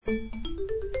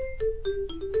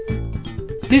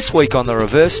This week on the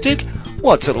Reverse Stick,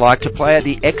 what's it like to play at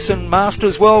the Exin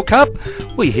Masters World Cup?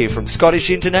 We hear from Scottish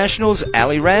internationals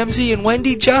Ali Ramsey and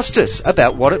Wendy Justice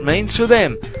about what it means for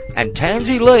them. And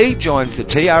Tanzy Lee joins the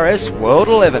TRS World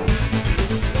XI.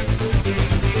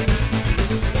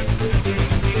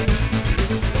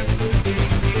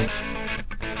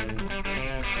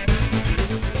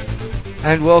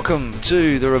 And welcome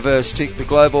to the Reverse Stick, the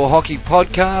Global Hockey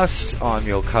Podcast. I'm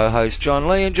your co-host, John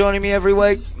Lee, and joining me every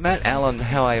week, Matt Allen.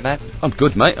 How are you, Matt? I'm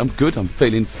good, mate. I'm good. I'm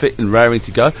feeling fit and raring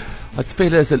to go. I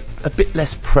feel there's a bit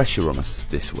less pressure on us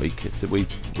this week. It's that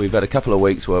we've had a couple of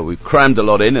weeks where we've crammed a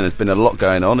lot in, and there's been a lot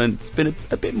going on, and it's been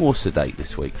a bit more sedate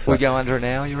this week. So we go under an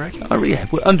hour, you reckon? Oh, yeah,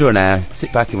 we're under an hour.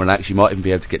 Sit back and relax. You might even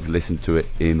be able to get to listen to it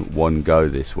in one go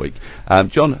this week.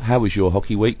 John, how was your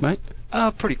hockey week, mate?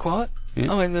 Pretty quiet.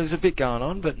 Yeah. I mean, there's a bit going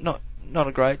on, but not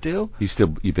a great deal. You've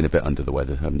been a bit under the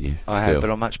weather, haven't you? I have, but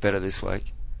I'm much better this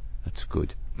week. That's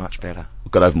good. Much better. I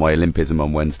got over my Olympism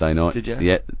on Wednesday night. Did you?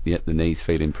 Yeah, the knee's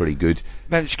feeling pretty good.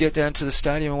 Managed to get down to the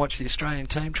stadium and watch the Australian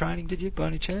team training, did you, by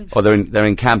any chance? Oh, they're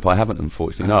in camp. I haven't,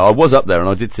 unfortunately. No, I was up there and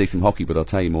I did see some hockey, but I'll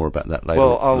tell you more about that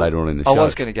later on in the show. I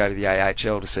was going to go to the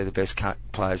AHL to see the best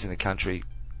players in the country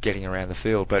getting around the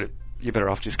field, but you're better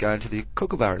off just going to the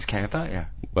Kookaburras camp, aren't you?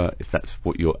 Well, if that's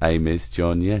what your aim is,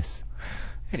 John, yes.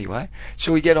 Anyway,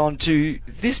 shall we get on to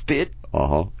this bit?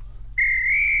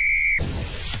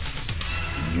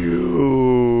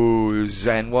 News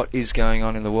and what is going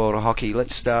on in the world of hockey.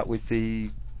 Let's start with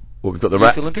the we've got the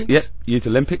Youth Olympics? Yeah, Youth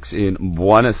Olympics in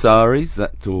Buenos Aires.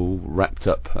 That's all wrapped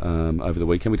up over the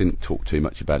weekend. We didn't talk too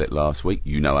much about it last week.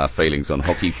 You know our feelings on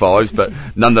Hockey Fives, but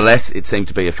nonetheless, it seemed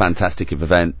to be a fantastic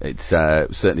event. It's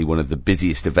certainly one of the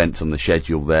busiest events on the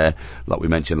schedule there. Like we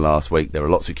mentioned last week, there are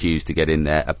lots of queues to get in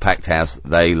there. A packed house.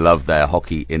 They love their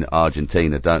hockey in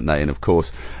Argentina, don't they? And of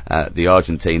course, the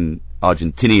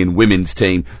Argentinian women's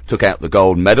team took out the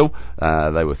gold medal.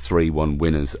 They were 3-1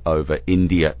 winners over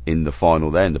India in the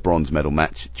final there. In the bronze medal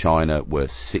match, China were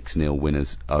 6-0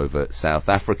 winners over South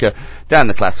Africa. Down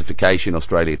the classification,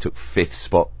 Australia took 5th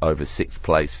spot over 6th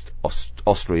placed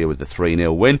Austria with the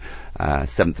 3-0 win.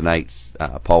 7th and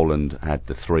 8th, Poland had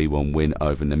the 3-1 win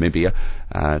over Namibia.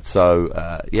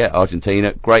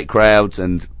 Argentina, great crowds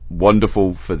and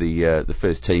wonderful for the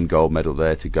first team gold medal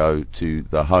there to go to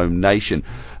the home nation.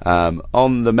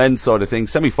 On the men's side of things,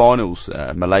 semi-finals,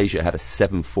 Malaysia had a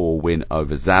 7-4 win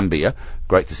over Zambia.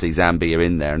 Great to see Zambia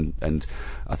in there, and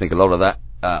I think a lot of that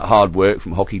hard work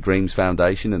from Hockey Dreams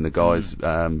Foundation and the guys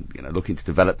looking to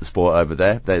develop the sport over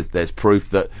there. There's proof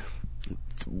that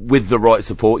with the right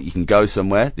support you can go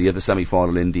somewhere. The other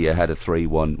semi-final, India, had a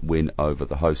 3-1 win over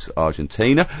the hosts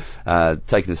Argentina,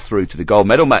 taking us through to the gold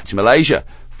medal match. Malaysia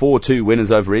 4-2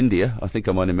 winners over India. I think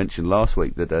I might have mentioned last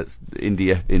week that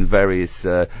India in various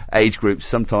age groups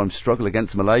sometimes struggle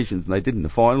against Malaysians, and they did in the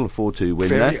final, a 4-2 win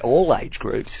there. All age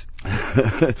groups.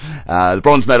 The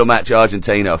bronze medal match,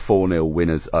 Argentina 4-0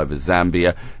 winners over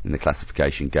Zambia. In the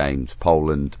classification games,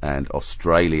 Poland and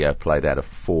Australia played out a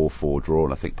 4-4 draw,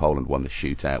 and I think Poland won the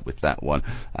shootout with that one.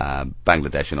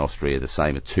 Bangladesh and Austria the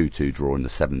same, a 2-2 draw in the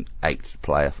 7-8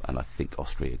 playoff, and I think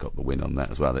Austria got the win on that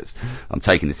as well. I'm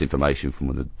taking this information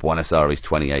from the Buenos Aires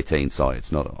 2018 site.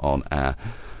 It's not on our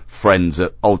friends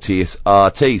at Altius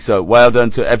RT. So well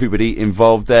done to everybody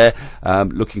involved there.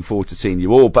 Looking forward to seeing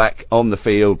you all back on the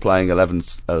field playing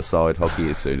 11-side hockey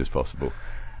as soon as possible.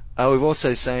 We've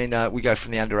also seen we go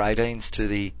from the under-18s to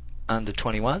the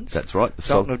under-21s. That's right. The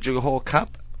Sultan of Johor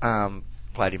Cup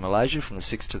played in Malaysia from the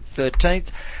 6th to the 13th,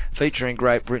 featuring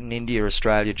Great Britain, India,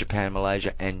 Australia, Japan,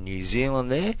 Malaysia and New Zealand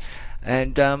there.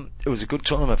 And it was a good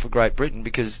tournament for Great Britain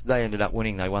because they ended up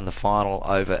winning. They won the final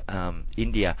over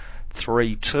India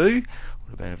 3-2. Would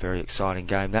have been a very exciting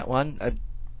game, that one.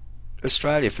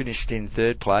 Australia finished in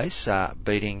 3rd place,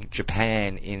 beating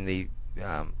Japan in the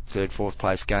 3rd, 4th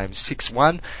place game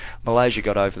 6-1. Malaysia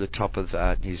got over the top of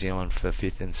New Zealand for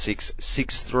 5th and 6th,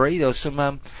 6-3. There was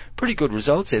some pretty good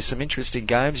results. There's some interesting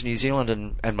games. New Zealand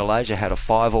and Malaysia had a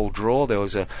 5-all draw. There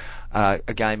was a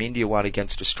game India won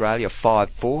against Australia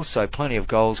 5-4, so plenty of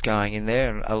goals going in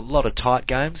there and a lot of tight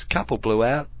games. A couple blew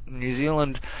out. New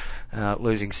Zealand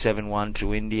losing 7-1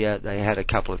 to India. They had a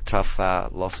couple of tough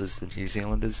losses, the New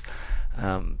Zealanders.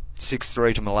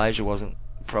 6-3 to Malaysia wasn't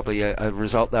probably a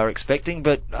result they were expecting,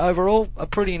 but overall a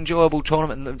pretty enjoyable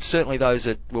tournament, and certainly those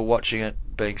that were watching it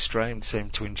being streamed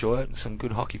seemed to enjoy it, and some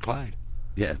good hockey played.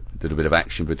 Yeah, a little bit of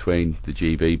action between the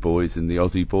GB boys and the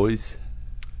Aussie boys.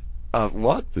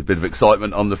 What? There's a bit of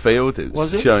excitement on the field.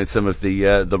 Was it? Showing some of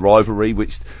the rivalry,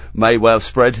 which may well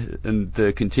spread and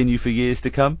continue for years to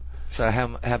come. So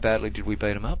how badly did we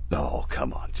beat them up? Oh,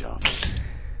 come on, John.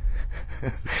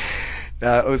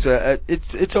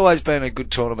 It's always been a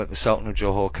good tournament, the Sultan of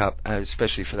Johor Cup,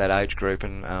 especially for that age group,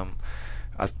 and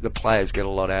the players get a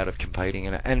lot out of competing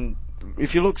in it. And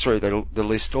if you look through the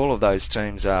list, all of those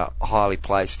teams are highly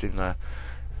placed in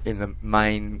the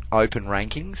main open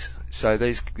rankings. So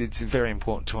it's a very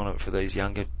important tournament for these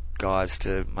younger guys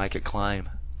to make a claim.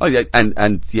 Oh yeah,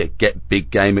 and get big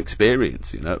game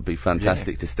experience. It'd be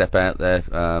fantastic to step out there.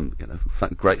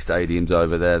 Great stadiums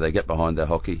over there. They get behind their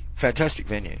hockey. Fantastic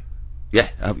venue. Yeah,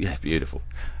 beautiful.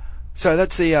 So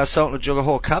that's the Sultan of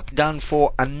Johor Cup done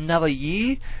for another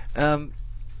year.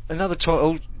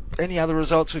 Any other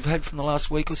results we've had from the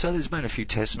last week or so? There's been a few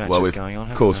test matches going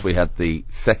on. Of course, we had the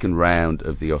second round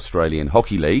of the Australian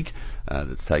Hockey League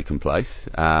that's taken place.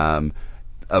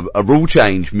 A rule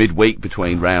change midweek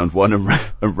between round one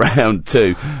and round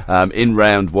two. In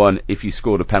round one, if you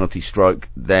scored a penalty stroke,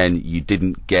 then you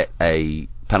didn't get a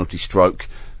penalty stroke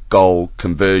goal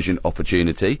conversion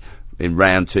opportunity. In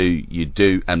round two, you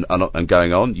do, and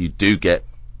going on, you do get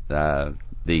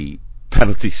the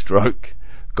penalty stroke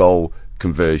goal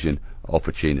conversion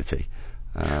opportunity.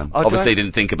 Obviously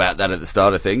didn't think about that at the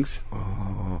start of things.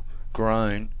 Oh,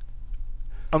 groan.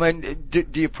 I mean, do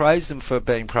you praise them for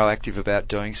being proactive about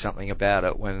doing something about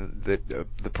it when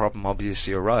the problem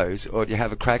obviously arose, or do you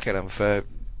have a crack at them for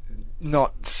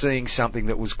not seeing something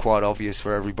that was quite obvious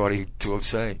for everybody to have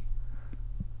seen?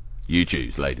 You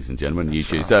choose, ladies and gentlemen. That's you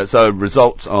choose. Right. So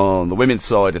results on the women's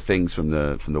side of things from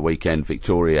the weekend.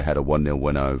 Victoria had a 1-0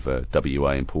 win over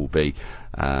WA in Pool B.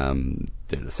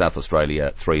 South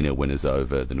Australia 3-0 winners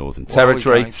over the Northern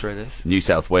Territory. Going through this? New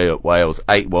South Wales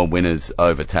 8-1 winners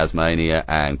over Tasmania,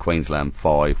 and Queensland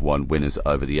 5-1 winners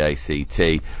over the ACT.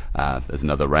 There's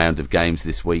another round of games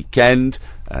this weekend.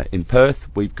 In Perth,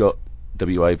 we've got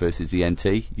WA versus the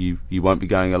NT. You won't be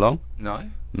going along? No.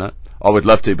 I would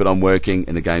love to, but I'm working,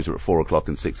 and the games are at 4 o'clock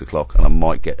and 6 o'clock, and I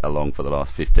might get along for the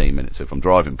last 15 minutes. So if I'm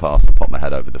driving past, I'll pop my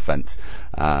head over the fence.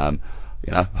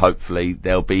 Hopefully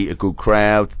there'll be a good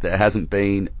crowd. There hasn't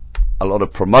been a lot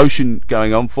of promotion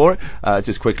going on for it.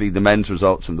 Just quickly, the men's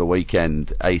results from the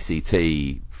weekend: ACT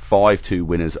 5-2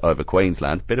 winners over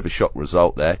Queensland. Bit of a shock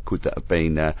result there. Could that have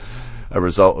been a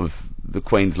result of the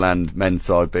Queensland men's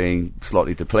side being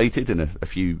slightly depleted and a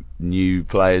few new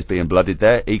players being blooded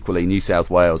there? Equally, New South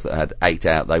Wales, that had 8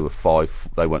 out, they went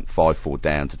 5-4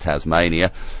 down to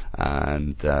Tasmania.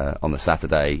 And on the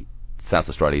Saturday, South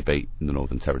Australia beat the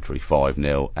Northern Territory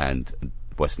 5-0, and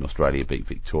Western Australia beat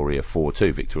Victoria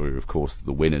 4-2. Victoria, of course,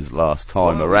 the winners last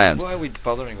time around. Why are we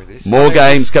bothering with this? More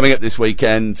games coming up this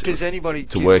weekend. Does anybody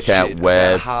to work out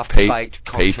where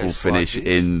people finish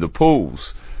in the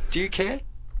pools? Do you care?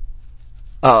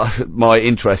 My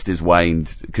interest has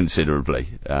waned considerably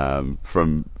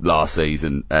from last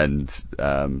season, and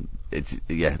it's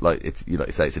you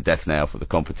say, it's a death knell for the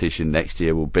competition. Next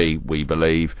year will be, we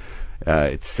believe,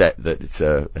 it's set that it's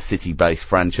a city-based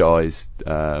franchise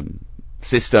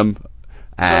system.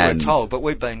 And so we're told, but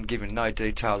we've been given no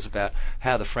details about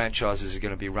how the franchises are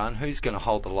going to be run, who's going to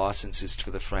hold the licenses for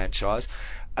the franchise.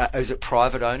 Is it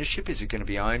private ownership? Is it going to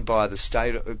be owned by the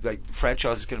state? The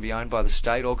franchise is going to be owned by the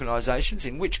state organisations?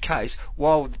 In which case,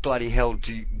 why the bloody hell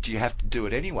do you have to do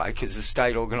it anyway? Because the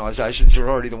state organisations are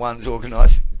already the ones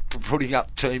putting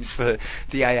up teams for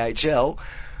the AHL.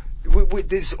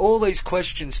 There's all these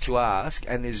questions to ask,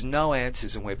 and there's no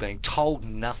answers, and we're being told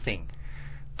nothing.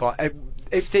 But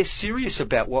if they're serious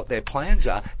about what their plans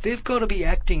are, they've got to be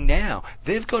acting now.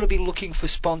 They've got to be looking for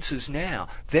sponsors now.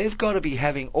 They've got to be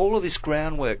having all of this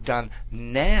groundwork done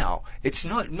now. It's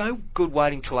no good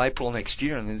waiting till April next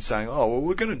year and then saying, oh, well,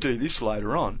 we're going to do this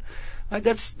later on.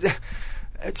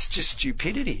 It's just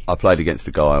stupidity. I played against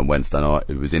a guy on Wednesday night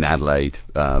who was in Adelaide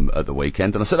at the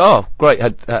weekend, and I said, oh, great,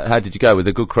 how did you go? With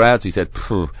a good crowd? He said,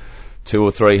 200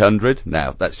 or 300.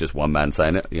 Now, that's just one man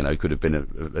saying it. Could have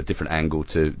been a different angle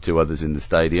to others in the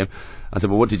stadium. I said,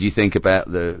 well, what did you think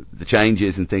about the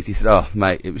changes and things? He said, oh,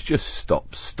 mate, it was just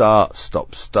stop,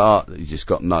 start. You just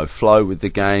got no flow with the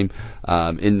game.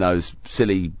 In those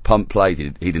silly pump plays, he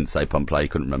didn't say pump play, he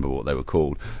couldn't remember what they were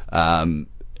called.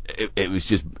 It was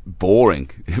just boring.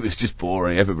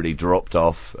 Everybody dropped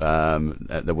off.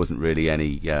 There wasn't really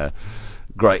any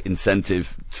great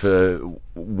incentive for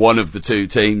one of the two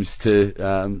teams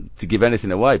to give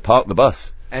anything away. Park the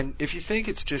bus. And if you think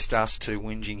it's just us two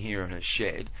whinging here in a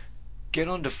shed, get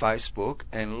onto Facebook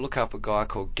and look up a guy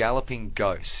called Galloping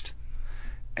Ghost.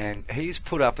 And he's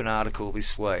put up an article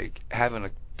this week having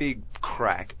a big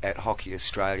crack at Hockey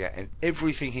Australia, and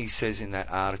everything he says in that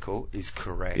article is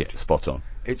correct. Yeah, spot on.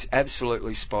 It's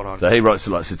absolutely spot on. So he writes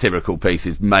like satirical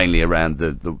pieces mainly around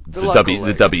the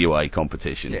WA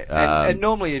competition. Yeah, and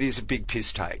normally it is a big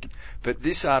piss take, but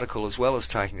this article, as well as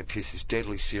taking the piss, is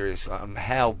deadly serious on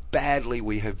how badly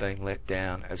we have been let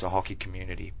down as a hockey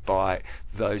community by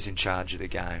those in charge of the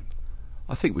game.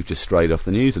 I think we've just strayed off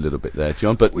the news a little bit there,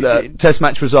 John. But We did. Test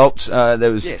match results,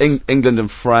 there was Yes. England and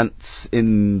France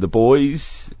in the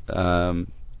boys. You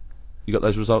got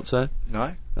those results there?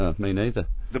 No? Oh, me neither.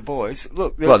 The boys.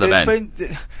 Look,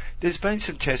 there's been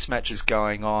some test matches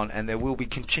going on, and there will be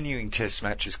continuing test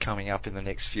matches coming up in the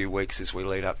next few weeks as we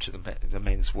lead up to the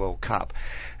Men's World Cup.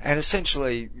 And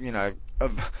essentially,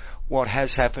 what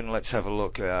has happened, let's have a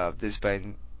look. There's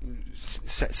been,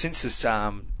 since this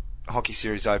hockey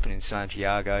series opened in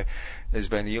Santiago, there's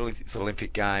been the Youth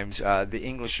Olympic Games. The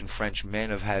English and French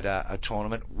men have had a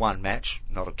tournament, one match,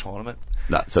 not a tournament.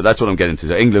 No, so that's what I'm getting to.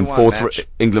 So England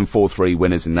 4-3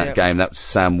 winners in that game. That was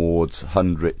Sam Ward's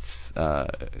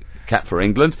 100th cap for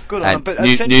England. Good and on, but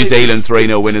New Zealand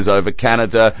 3-0 winners over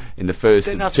Canada in the first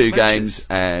of two games,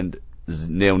 and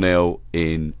 0-0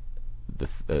 in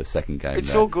the second game.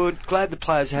 It's all good. Glad the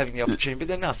players are having the opportunity, but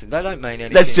they're nothing. They don't mean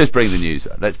anything. Let's just bring the news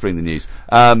up. Let's bring the news.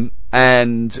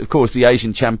 And of course, the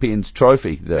Asian Champions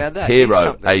Trophy, the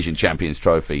Hero Asian Champions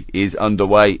Trophy, is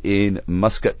underway in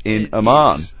Muscat in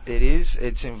Oman. It is.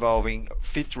 It's involving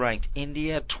 5th ranked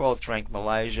India, 12th ranked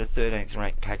Malaysia, 13th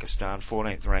ranked Pakistan,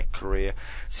 14th ranked Korea,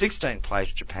 16th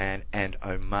place Japan, and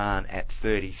Oman at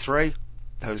 33.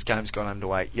 Those games got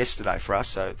underway yesterday for us,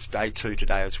 so it's day 2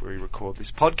 today as we record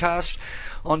this podcast.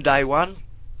 On day 1,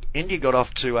 India got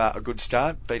off to a good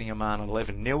start, beating Oman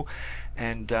 11-0,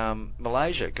 and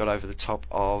Malaysia got over the top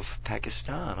of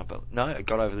Pakistan. It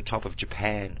got over the top of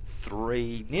Japan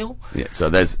 3-0. Yeah, so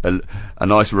there's a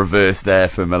nice reverse there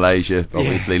for Malaysia,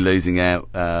 obviously losing out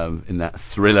in that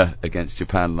thriller against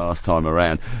Japan last time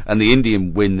around. And the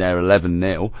Indian win there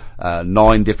 11-0,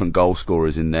 9 different goal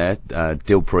scorers in there.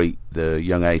 Dilpreet, the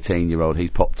young 18-year-old,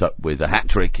 he's popped up with a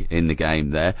hat-trick in the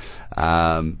game there.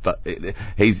 But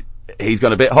he's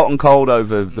gone a bit hot and cold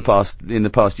over the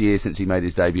past year since he made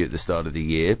his debut at the start of the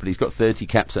year, but he's got 30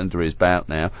 caps under his belt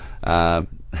now.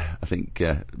 I think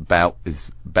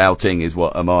bouting is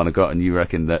what Oman have got, and you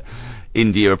reckon that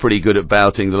India are pretty good at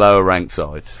bouting the lower ranked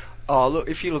sides? Oh, look,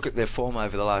 if you look at their form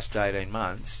over the last 18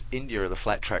 months, India are the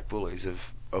flat track bullies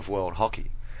of world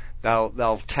hockey.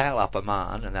 They'll towel up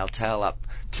Oman, and they'll towel up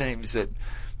teams that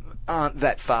aren't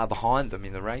that far behind them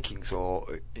in the rankings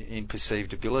or in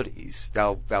perceived abilities.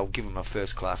 They'll give them a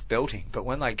first class belting, but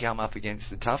when they come up against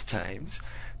the tough teams,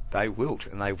 they wilt,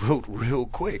 and they wilt real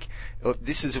quick.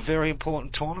 This is a very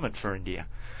important tournament for India,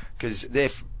 because they're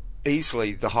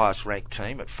easily the highest ranked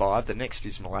team at 5. The next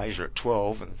is Malaysia at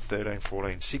 12, and 13,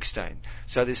 14, 16.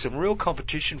 So there's some real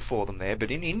competition for them there,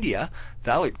 but in India,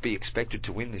 they'll be expected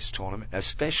to win this tournament,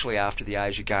 especially after the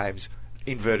Asia Games,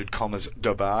 inverted commas,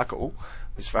 debacle,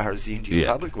 as far as the Indian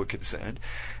public were concerned.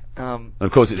 And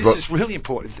of course, this is really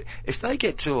important. If they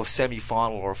get to a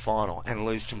semi-final or a final and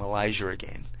lose to Malaysia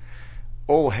again,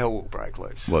 all hell will break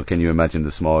loose. Well, can you imagine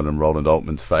the smile on Roland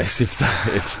Altman's face if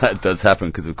that does happen?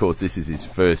 Because of course this is his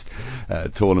first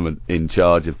tournament in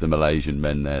charge of the Malaysian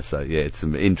men there. So yeah, it's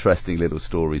some interesting little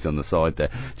stories on the side there.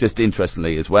 Just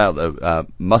interestingly as well, though,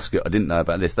 Muscat, I didn't know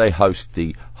about this. They host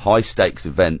the high stakes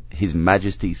event, His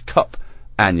Majesty's Cup,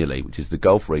 annually, which is the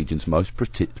Gulf region's most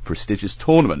prestigious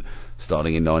tournament,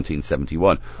 starting in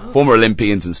 1971. Former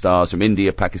Olympians and stars from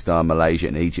India, Pakistan, Malaysia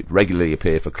and Egypt regularly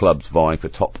appear for clubs vying for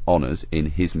top honours in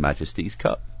His Majesty's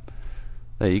Cup.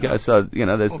 There you go. So,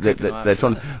 they're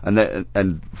trying,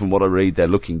 and from what I read, they're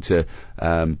looking to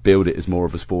build it as more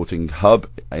of a sporting hub.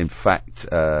 In fact,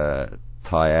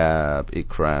 Tayyab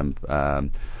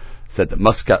Ikram said that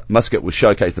Muscat will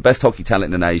showcase the best hockey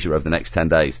talent in Asia over the next 10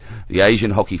 days. The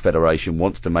Asian Hockey Federation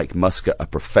wants to make Muscat a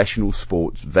professional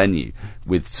sports venue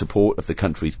with support of the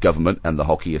country's government and the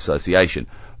Hockey Association.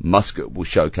 Muscat will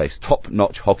showcase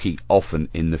top-notch hockey often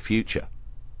in the future.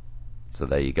 So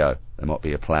there you go. There might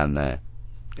be a plan there.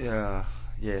 Yeah,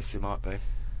 yes, it might be.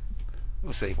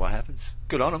 We'll see what happens.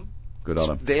 Good on them. Good on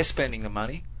them. They're spending the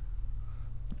money.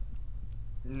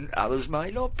 Others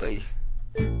may not be.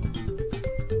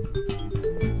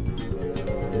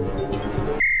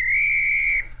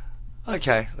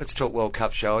 Okay, let's talk World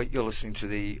Cup, shall we? You're listening to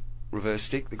the Reverse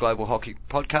Stick, the Global Hockey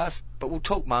Podcast, but we'll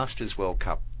talk Masters World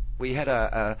Cup. We had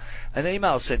an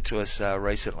email sent to us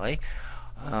recently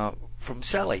from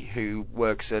Sally, who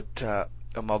works at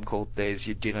a mob called There's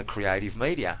Your Dinner Creative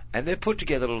Media, and they've put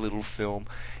together a little film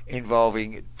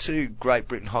involving two Great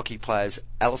Britain hockey players,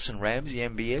 Alison Ramsey,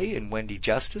 MBE, and Wendy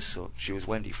Justice, or she was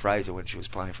Wendy Fraser when she was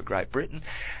playing for Great Britain,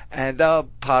 and they were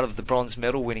part of the bronze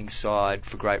medal winning side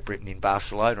for Great Britain in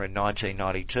Barcelona in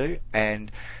 1992,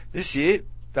 and this year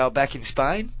they were back in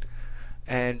Spain,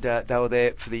 and they were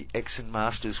there for the Exin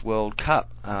Masters World Cup.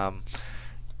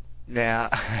 Now,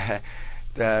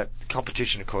 the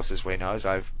competition, of course, as we know, is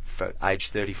over. For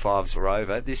age 35s were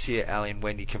over. This year, Ali and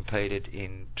Wendy competed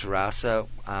in Terrassa.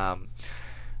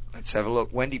 Let's have a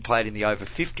look. Wendy played in the over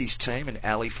 50s team and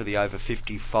Ali for the over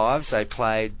 55s. They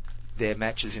played their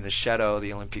matches in the shadow of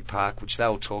the Olympic Park, which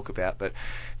they'll talk about, but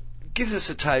it gives us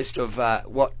a taste of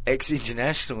what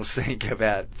ex-internationals think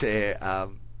about their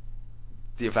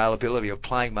the availability of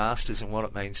playing Masters and what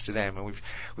it means to them. And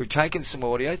we've taken some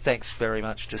audio. Thanks very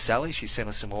much to Sally. She sent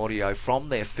us some audio from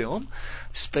their film,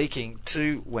 speaking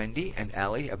to Wendy and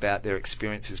Ali about their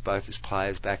experiences both as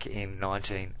players back in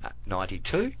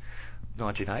 1992.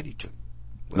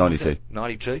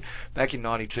 Back in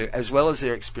 92, as well as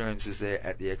their experiences there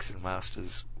at the Exin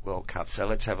Masters World Cup. So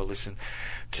let's have a listen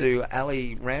to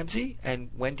Ali Ramsey and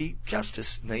Wendy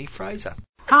Justice Nee Fraser.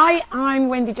 Hi, I'm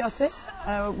Wendy Justice.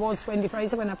 Was Wendy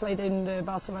Fraser when I played in the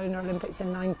Barcelona Olympics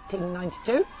in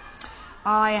 1992.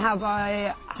 I have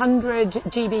 100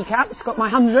 GB caps, got my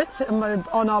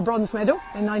 100th on our bronze medal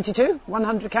in 92,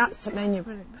 100 caps, and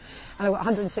I got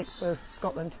 106 for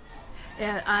Scotland.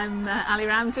 Yeah, I'm Ali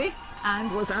Ramsey,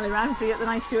 and was Ali Ramsey at the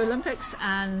 92 Olympics,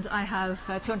 and I have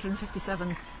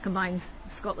 257 combined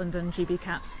Scotland and GB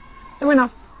caps. The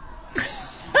winner.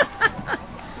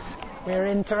 We're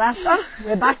in Terrassa.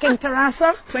 We're back in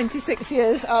Terrassa. 26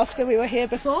 years after we were here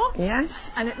before. Yes.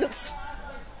 And it looks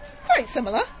quite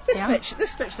similar.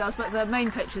 This pitch does, but the main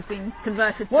pitch has been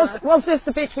converted to... Was this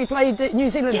the pitch we played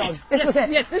New Zealand on? This was it?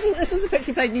 Yes, this was the pitch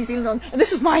we played New Zealand on. And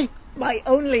this was my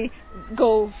only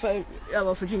goal for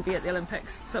GB at the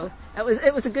Olympics. So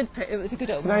it was a good pitch. It was a good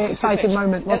opening. It's a very exciting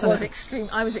moment, wasn't it?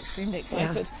 I was extremely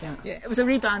excited. Yeah. It was a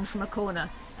rebound from a corner,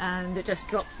 and it just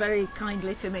dropped very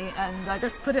kindly to me, and I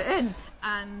just put it in.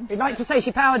 And we'd like to say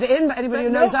she powered it in, but anybody who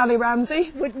knows Ali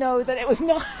Ramsey would know that it was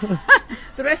not.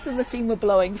 The rest of the team were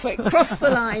blowing, so it crossed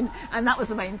the line, and that was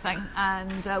the main thing.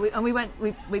 And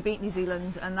we beat New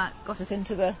Zealand, and that got us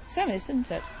into the semis,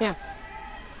 didn't it? Yeah.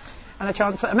 And a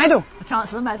chance at a medal. A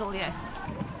chance at a medal, yes.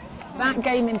 That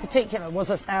game in particular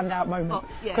was a standout moment.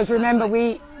 Because yes, remember,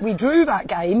 right. we drew that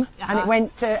game and it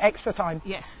went to extra time.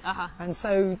 Yes. And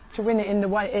so to win it in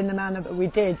the manner that we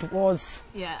did was...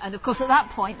 Yeah, and of course at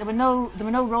that point there were no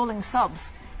rolling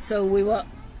subs, so we were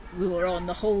on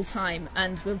the whole time,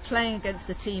 and we were playing against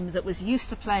a team that was used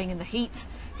to playing in the heat,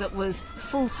 that was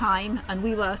full time, and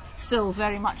we were still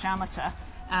very much amateur.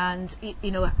 And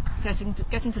getting to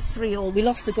 3-3, we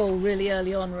lost a goal really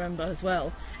early on, remember, as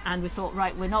well. And we thought,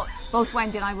 right, we're not. Both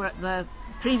Wendy and I were at the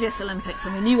previous Olympics,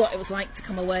 and we knew what it was like to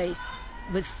come away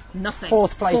with nothing.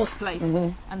 Fourth place. Mm-hmm.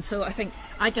 And so I think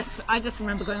I just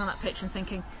remember going on that pitch and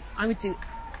thinking I would do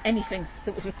anything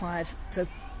that was required to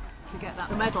get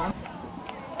that medal.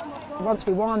 Once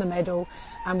we won a medal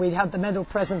and we had the medal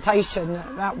presentation,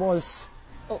 that was...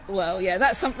 Oh, well, yeah,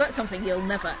 that's something you'll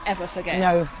never ever forget.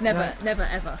 No, never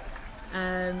ever.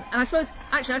 And I suppose,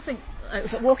 actually, I think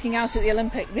walking out at the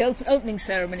Olympic, the opening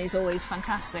ceremony is always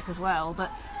fantastic as well.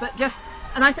 But just,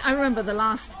 and I remember the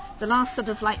last sort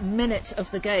of like minute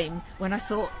of the game when I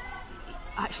thought,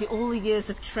 actually, all the years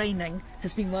of training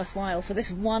has been worthwhile for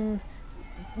this one,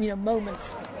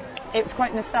 moment. It was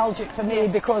quite nostalgic for me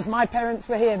because my parents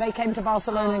were here. They came to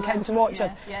Barcelona and came to watch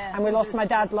us. Yeah, and we lost my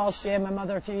dad last year, my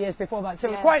mother a few years before that. So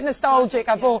it was quite nostalgic.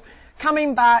 I thought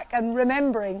coming back and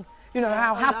remembering,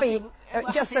 how happy,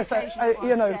 just as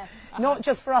not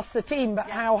just for us, the team, but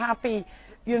how happy,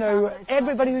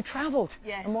 everybody who travelled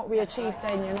and what we achieved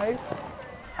then,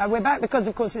 We're back because,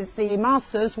 of course, it's the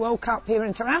Masters World Cup here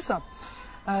in Terrassa.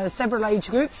 Several age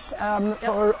groups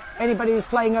for anybody who's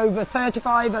playing over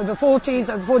 35, over 40s,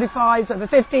 over 45s, over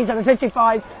 50s, over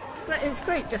 55s. It's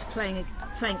great just playing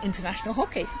international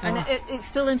hockey, and it's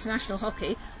still international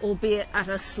hockey, albeit at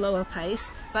a slower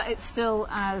pace, but it's still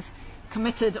as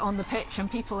committed on the pitch,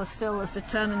 and people are still as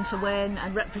determined to win,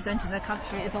 and representing their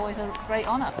country is always a great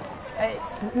honour.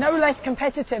 It's no less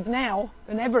competitive now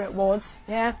than ever it was.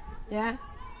 Yeah,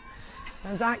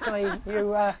 exactly.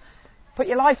 You put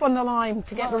your life on the line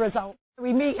to get the result.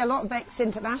 We meet a lot of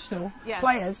ex-international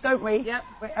players, don't we? Yep.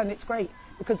 And it's great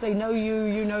because they know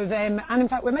you know them, and in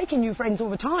fact we're making new friends all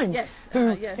the time. Yes.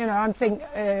 I think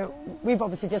we've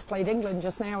obviously just played England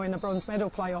just now in the bronze medal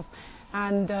playoff,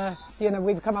 and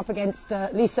we've come up against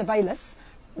Lisa Bayliss,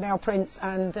 now Prince,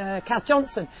 and Kath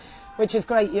Johnson. which is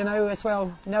great, you know, as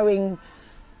well, knowing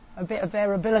a bit of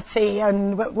their ability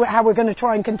and how we're going to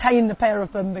try and contain the pair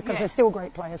of them, because they're still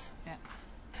great players. Yeah.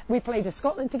 We played in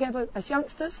Scotland together as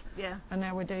youngsters, and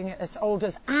now we're doing it as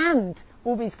olders. And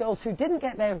all these girls who didn't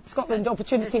get their Scotland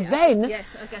opportunity then,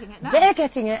 are getting it now. They're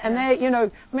getting it, and they're, you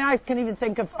know, I mean, I can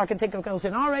think of girls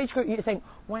in our age group. You think,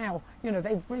 wow, you know,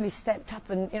 they've really stepped up,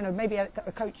 and you know, maybe a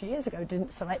coach years ago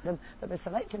didn't select them, but they're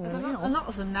selecting them now. A lot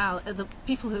of them now, the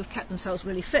people who have kept themselves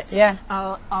really fit,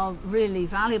 are really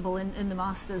valuable in the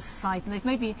Masters side, and they've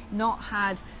maybe not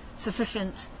had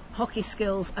sufficient hockey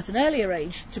skills at an earlier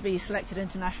age to be selected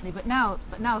internationally, but now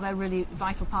they're really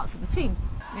vital parts of the team.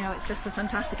 You know, it's just a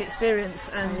fantastic experience,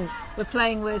 and we're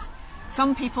playing with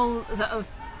some people that have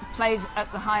played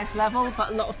at the highest level,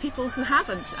 but a lot of people who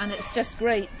haven't, and it's just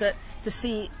great to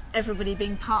see everybody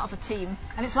being part of a team,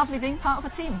 and it's lovely being part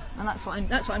of a team, and that's what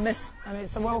I miss. And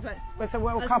it's a World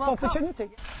Cup opportunity.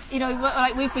 You know,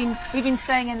 like we've been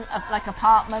staying in like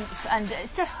apartments, and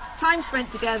it's just time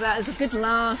spent together. There's a good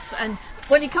laugh, and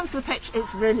when you come to the pitch,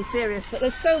 it's really serious, but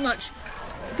there's so much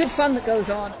good fun that goes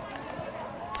on.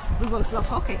 We both love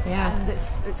hockey, and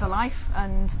it's a life,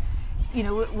 and you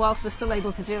know, whilst we're still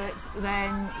able to do it,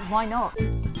 then why not?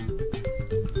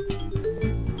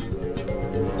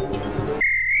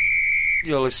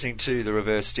 You're listening to the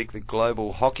Reverse Stick, the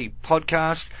Global Hockey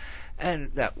Podcast,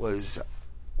 and that was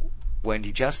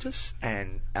Wendy Justice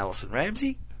and Alison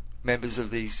Ramsey, members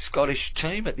of the Scottish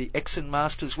team at the Exin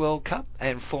Masters World Cup,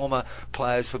 and former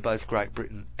players for both Great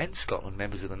Britain and Scotland,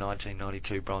 members of the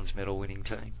 1992 bronze medal winning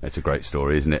team. It's a great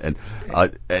story, isn't it? And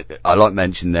I like to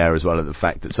mention there as well the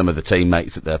fact that some of the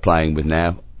teammates that they're playing with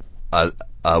now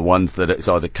are ones that it's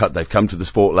either they've come to the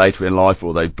sport later in life,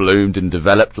 or they've bloomed and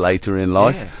developed later in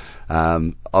life. Yeah.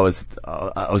 I was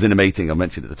in a meeting, I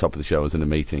mentioned at the top of the show, I was in a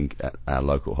meeting at our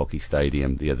local hockey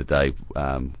stadium the other day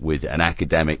with an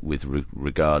academic with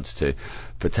regards to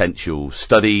potential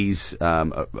studies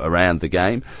around the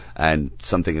game, and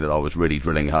something that I was really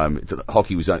drilling home.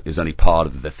 Hockey is only part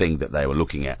of the thing that they were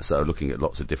looking at, so looking at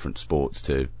lots of different sports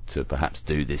to perhaps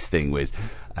do this thing with,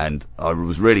 and I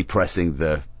was really pressing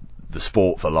the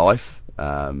sport for life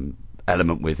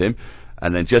element with him,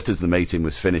 and then just as the meeting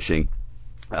was finishing,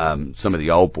 some of the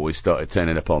old boys started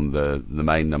turning up on the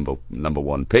main number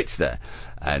one pitch there,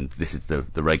 and this is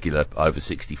the regular over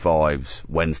 65s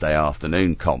Wednesday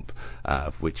afternoon comp,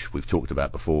 which we've talked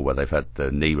about before, where they've had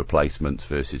the knee replacements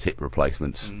versus hip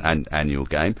replacements and annual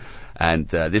game, and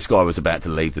this guy was about to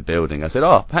leave the building. I said,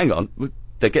 "Oh, hang on,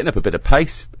 they're getting up a bit of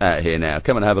pace out here now.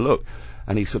 Come and have a look."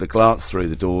 And he sort of glanced through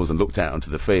the doors and looked out onto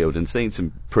the field and seen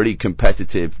some pretty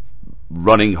competitive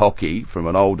running hockey from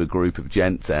an older group of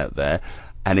gents out there.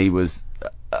 And he was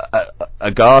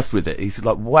aghast with it. He said,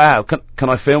 like, "Wow, can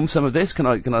I film some of this? Can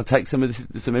I take some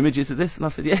images of this?" And I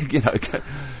said, "Yeah, you know,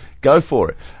 go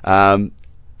for it." And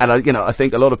I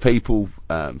think a lot of people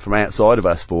from outside of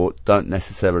our sport don't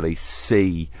necessarily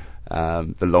see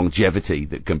the longevity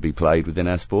that can be played within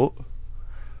our sport.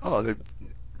 Oh, the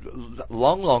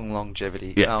long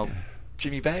longevity. Yeah.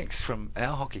 Jimmy Banks from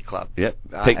our hockey club. Yep.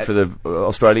 Picked for the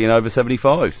Australian over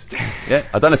 75s. Yeah.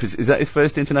 I don't know if is that his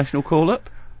first international call up?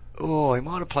 Oh, he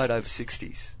might have played over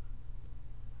 60s.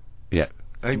 Yeah.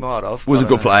 He might have. Was a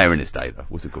good player in his day, though.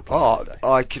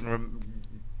 I can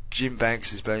Jim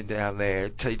Banks has been down there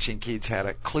teaching kids how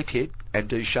to clip hit and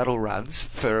do shuttle runs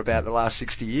for about the last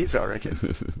 60 years, I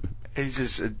reckon. He's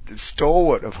just a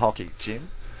stalwart of hockey, Jim.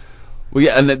 Well,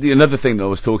 yeah, and another thing that I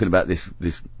was talking about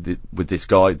with this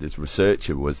guy, this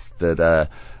researcher, was that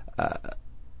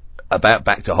about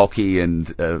back to hockey and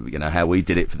how we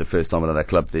did it for the first time at our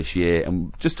club this year,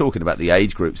 and just talking about the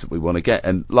age groups that we want to get.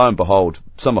 And lo and behold,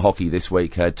 summer hockey this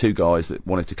week had two guys that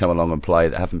wanted to come along and play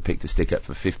that haven't picked a stick up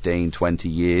for 15, 20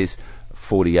 years, a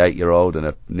 48-year-old and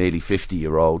a nearly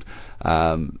 50-year-old.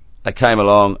 They came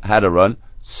along, had a run,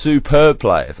 superb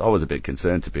players. I was a bit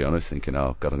concerned, to be honest, thinking,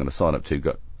 oh God, I'm going to sign up two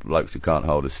blokes who can't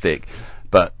hold a stick,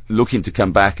 but looking to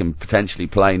come back and potentially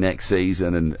play next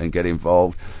season and get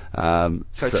involved.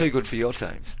 So too good for your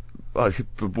teams? Well,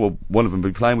 one of them will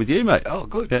be playing with you, mate. Oh,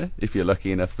 good. Yeah, if you're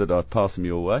lucky enough that I pass them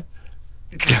your way.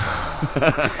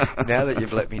 Now that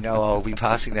you've let me know, I'll be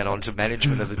passing that on to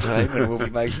management of the team, and we'll be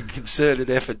making concerted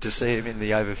effort to see him in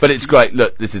the over 50s. But it's great.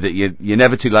 Look, this is it. You're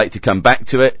never too late to come back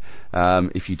to it.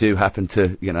 If you do happen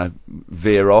to,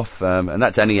 veer off, and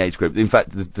that's any age group. In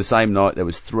fact, the same night there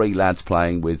was three lads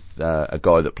playing with a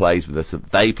guy that plays with us.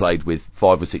 That they played with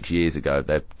 5 or 6 years ago.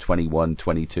 They're 21,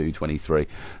 22, 23,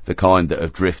 the kind that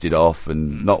have drifted off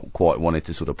and not quite wanted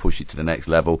to sort of push it to the next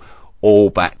level. All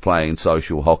back playing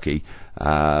social hockey.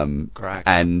 Correct.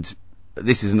 And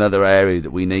this is another area that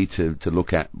we need to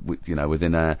look at,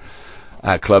 within our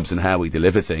our clubs and how we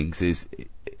deliver things is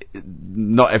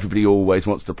not everybody always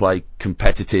wants to play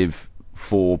competitive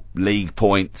for league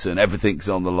points and everything's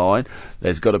on the line.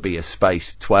 There's got to be a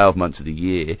space 12 months of the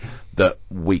year that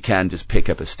we can just pick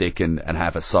up a stick and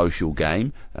have a social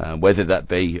game, whether that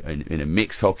be in a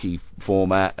mixed hockey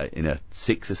format, in a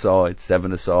 6-a-side,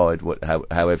 7-a-side,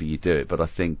 however you do it. But I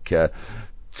think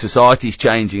society's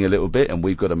changing a little bit, and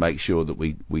we've got to make sure that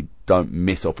we don't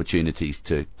miss opportunities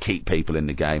to keep people in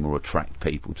the game or attract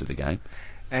people to the game.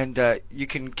 And you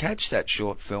can catch that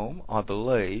short film, I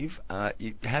believe.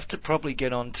 You have to probably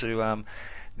get on to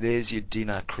There's Your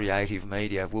Dinner Creative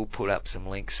Media. We'll put up some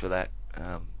links for that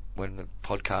when the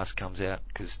podcast comes out,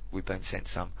 because we've been sent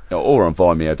some. Or on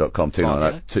vimeo.com,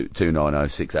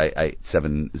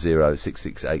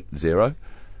 290-688-70-6680.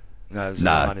 No, there's a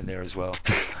line in there as well.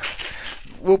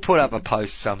 We'll put up a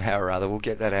post somehow or other. We'll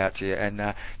get that out to you.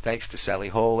 And thanks to Sally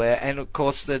Hall there. And, of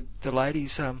course, the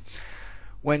ladies...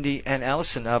 Wendy and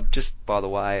Alison, just by the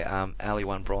way, Ali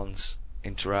won bronze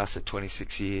in TRS at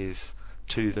 26 years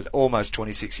almost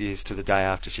 26 years to the day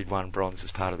after she'd won bronze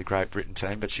as part of the Great Britain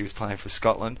team, but she was playing for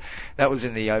Scotland. That was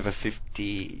in the over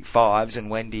 55s, and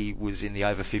Wendy was in the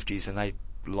over 50s, and they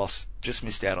just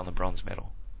missed out on the bronze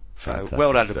medal. So fantastic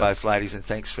well done to stuff. both ladies, and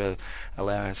thanks for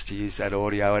allowing us to use that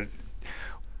audio. And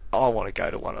I want to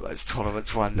go to one of those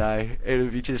tournaments one day. It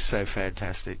would be just so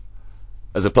fantastic.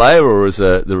 As a player or as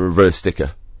the reverse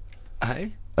sticker?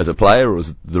 Hey? As a player or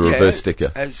as the reverse sticker?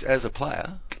 As a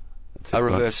player. A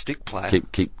reverse stick player.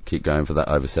 Keep going for that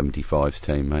over 75s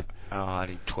team, mate. Oh,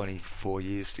 only 24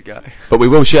 years to go. But we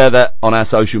will share that on our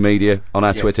social media, on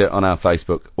our Twitter, on our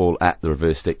Facebook, all at the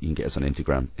reverse stick. You can get us on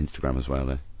Instagram as well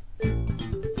there.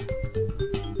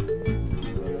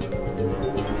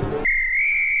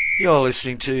 You're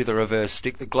listening to The Reverse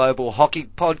Stick, the Global Hockey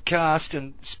Podcast,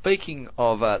 and speaking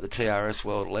of the TRS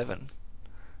World XI...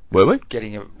 Were we?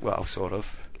 Getting it, well, sort of,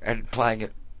 and playing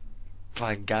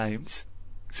games.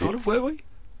 Sort of, were we?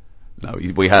 No,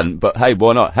 we hadn't, but hey,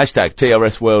 why not? Hashtag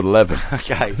TRS World XI.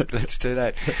 Okay, let's do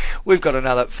that. We've got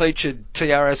another featured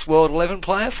TRS World XI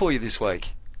player for you this week.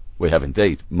 We have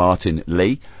indeed. Martin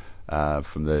Lee,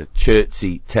 from the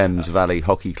Chertsey Thames Valley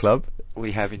Hockey Club.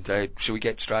 We have indeed. Shall we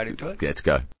get straight into it? Let's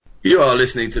go. You are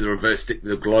listening to the Reverse Stick,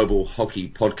 the Global Hockey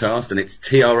Podcast, and it's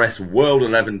TRS World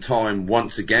XI time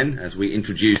once again as we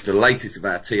introduce the latest of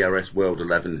our TRS World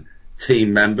XI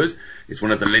team members. It's one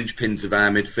of the linchpins of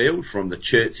our midfield from the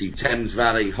Chertsey Thames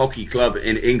Valley Hockey Club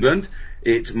in England.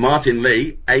 It's Martin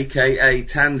Lee, aka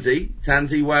Tanzy.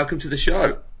 Tanzy, welcome to the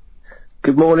show.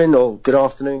 Good morning or good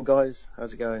afternoon, guys.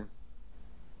 How's it going?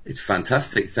 It's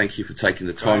fantastic. Thank you for taking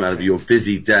the time out of your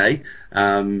busy day.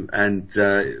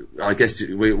 I guess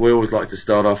we always like to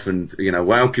start off and,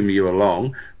 welcome you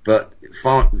along, but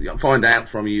find out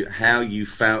from you how you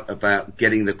felt about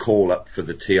getting the call up for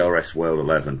the TRS World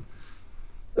XI.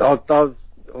 I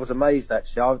was amazed,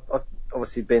 actually. I've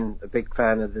obviously been a big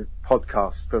fan of the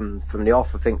podcast from the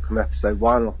off, I think from episode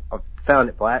 1. I found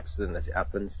it by accident, as it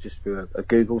happens, just through a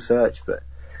Google search, but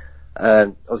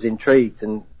I was intrigued,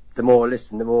 and the more I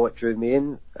listened, the more it drew me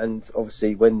in. And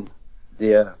obviously when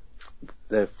the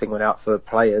thing went out for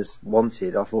players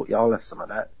wanted, I thought, I'll have some of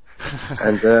that.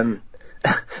 And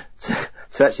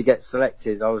to actually get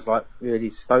selected, I was like really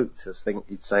stoked, I think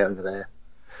you'd say over there.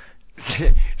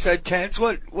 So Tans,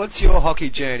 what's your hockey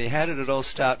journey? How did it all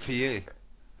start for you?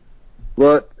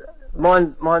 Well,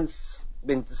 mine's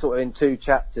been sort of in 2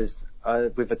 chapters,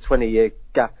 with a 20-year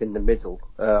gap in the middle.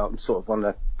 I'm sort of on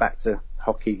the back to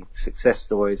hockey success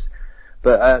stories.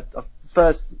 But I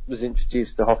first was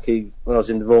introduced to hockey when I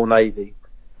was in the Royal Navy.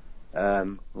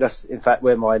 That's in fact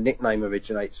where my nickname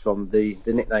originates from. The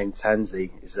nickname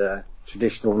Tanzy is a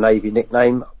traditional Navy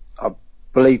nickname. I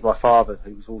believe my father,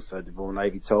 who was also in the Royal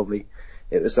Navy, told me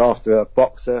it was after a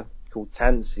boxer called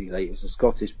Tanzy Lee. It was a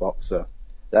Scottish boxer.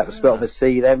 That was spelled with a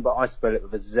C then, but I spell it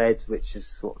with a Z, which is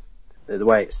sort of the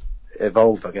way it's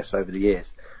evolved, I guess, over the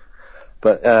years.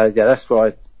 But that's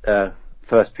where I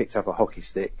first picked up a hockey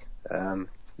stick.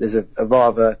 There's a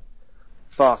rather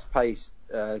fast-paced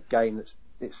game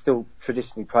it's still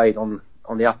traditionally played on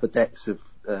the upper decks of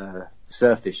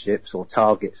surface ships, or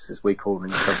targets as we call them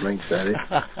in the submarine service.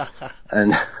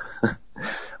 And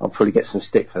I'll probably get some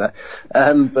stick for that.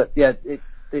 But yeah,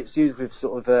 it's used with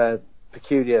sort of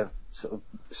peculiar sort of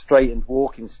straightened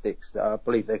walking sticks that I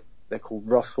believe they're called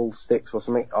Russell sticks or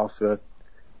something, after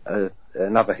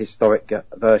another historic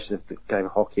version of the game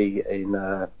of hockey in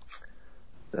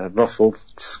Russell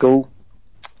School.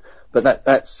 But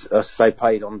that's, as I say,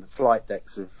 played on the flight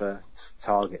decks of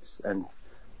targets, and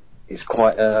it's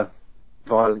quite a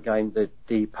violent game.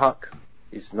 The puck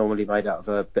is normally made out of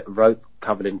a bit of rope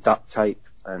covered in duct tape,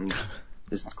 and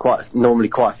there's normally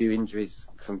quite a few injuries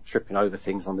from tripping over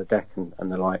things on the deck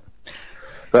and the like.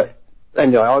 But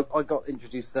anyway, I got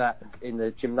introduced to that in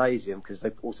the gymnasium because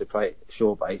they also play it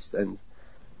shore-based, and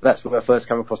that's when I first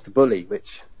came across the bully,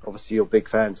 which obviously you're big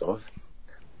fans of.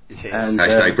 Yes. And,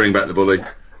 Hashtag bring back the bully.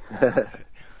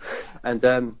 And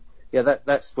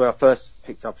that's where I first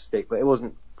picked up a stick, but it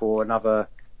wasn't for another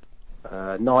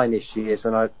 9-ish years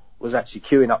when I was actually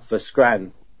queuing up for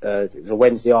Scran. It was a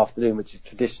Wednesday afternoon, which is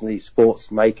traditionally sports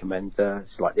Makem, and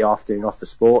it's like the afternoon off the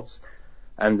sports.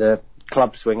 And the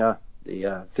club swinger,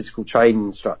 the physical training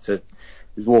instructor,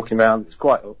 was walking around. It's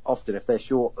quite often, if they're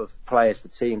short of players for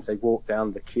teams, they walk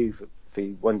down the queue for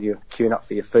when you're queuing up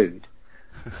for your food,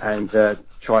 and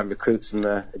try and recruit some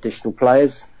additional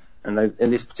players. And in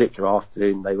this particular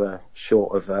afternoon, they were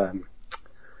short of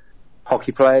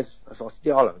hockey players. So I said,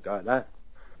 yeah, I'll have a go at that.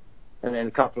 And then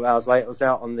a couple of hours later, I was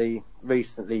out on the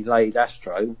recently laid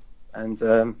Astro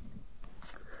and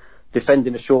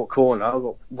defending a short corner. I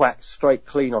got whacked straight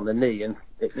clean on the knee, and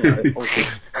it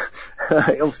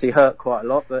obviously hurt quite a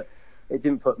lot, but it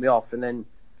didn't put me off. And then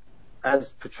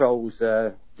as patrols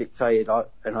dictated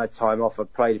and I had time off, I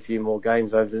played a few more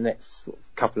games over the next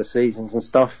couple of seasons and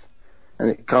stuff. And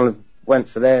it kind of went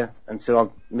for there until I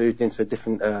moved into a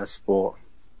different sport,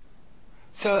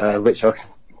 which I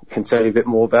can tell you a bit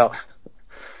more about.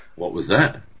 What was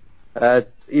that?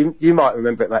 You might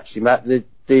remember it actually, Matt.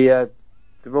 The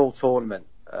Royal Tournament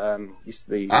used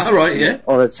to be right, yeah.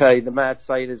 on a telly, the Mad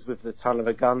Sailors with the ton of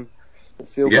a gun, the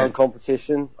field gun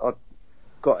competition. I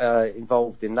got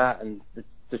involved in that, and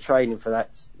the training for that,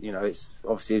 it's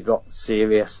obviously a lot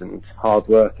serious and hard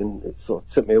work, and it sort of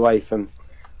took me away from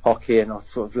hockey, and I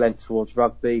sort of leant towards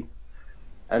rugby.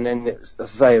 And then, as I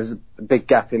say, it was a big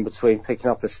gap in between picking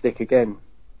up a stick again.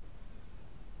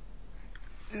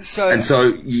 So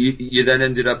you then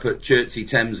ended up at Chertsey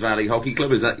Thames Valley Hockey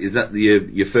Club. Is that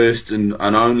your first and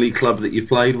only club that you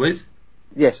played with?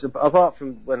 Yes, apart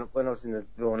from when I was in the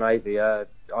Royal Navy, I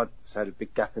just had a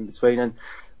big gap in between. And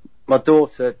my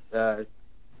daughter,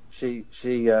 she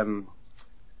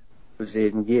was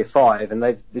in year 5, and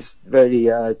they've this really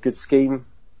good scheme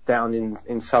down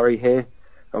in Surrey here.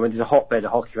 I mean, there's a hotbed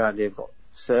of hockey around here. We've got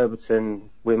Surbiton,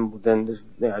 Wimbledon. There's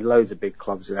loads of big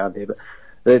clubs around here, but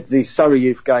the Surrey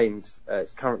Youth Games,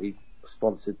 it's currently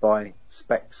sponsored by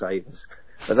Specsavers.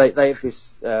 But they have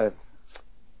this,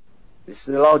 it's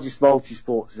the largest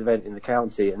multi-sports event in the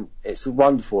county, and it's a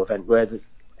wonderful event where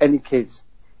any kids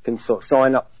can sort of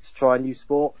sign up to try a new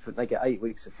sport. They get 8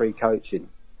 weeks of free coaching.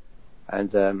 And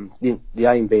the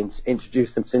aim being to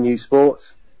introduce them to new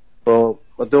sports. Well,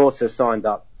 my daughter signed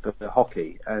up for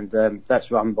hockey, and that's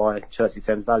run by Chertsey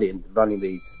Thames Valley in the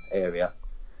Runnymede area.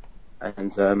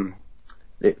 And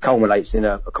it culminates in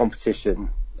a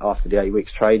competition after the 8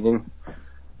 weeks training,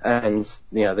 and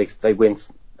they win.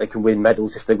 They can win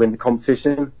medals if they win the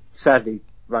competition. Sadly,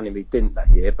 Runnymede didn't that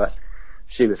year, but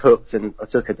she was hooked, and I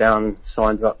took her down and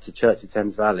signed her up to Chertsey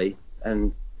Thames Valley.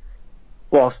 And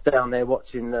whilst down there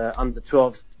watching under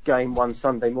 12s game one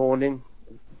Sunday morning,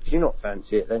 did you not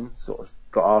fancy it then? Sort of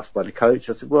got asked by the coach.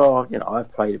 I said, well,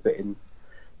 I've played a bit in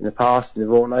the past in the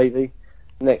Royal Navy.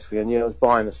 Next thing I knew, I was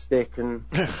buying a stick, and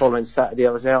the following Saturday I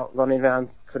was out running around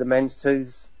for the men's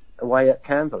twos away at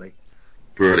Camberley.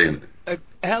 Brilliant.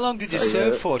 How long did you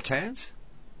serve for, Tans?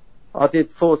 I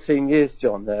did 14 years,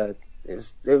 John. It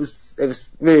was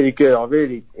really good. I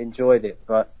really enjoyed it,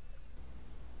 but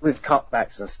with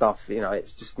cutbacks and stuff,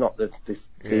 it's just not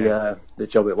the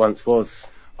job it once was.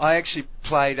 I actually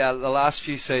played the last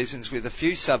few seasons with a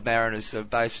few Submariners that are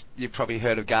based. You've probably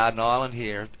heard of Garden Island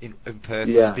here in Perth.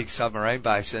 Yeah. It's a big submarine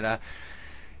base, and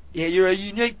you're a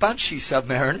unique bunch, you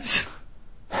Submariners.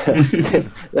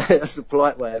 That's a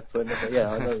polite way of putting it, but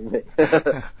yeah, I know what you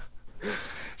mean.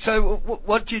 So,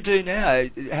 what do you do now?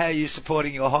 How are you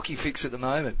supporting your hockey fix at the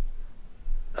moment?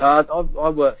 I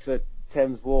work for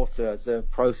Thames Water as a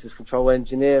process control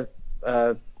engineer.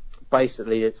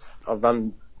 Basically,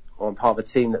 I'm part of a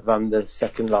team that run the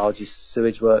second largest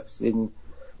sewage works in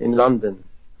London.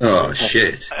 Oh,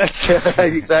 shit.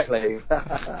 Exactly.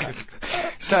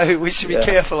 So we should be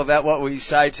careful about what we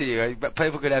say to you, but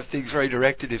people could have things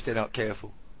redirected if they're not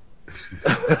careful.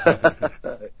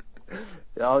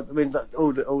 I mean,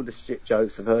 all the shit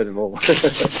jokes, I've heard them all.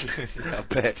 I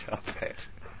bet.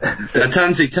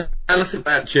 Tanzy, tell us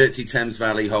about Chertsey Thames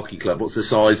Valley Hockey Club. What's the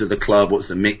size of the club? What's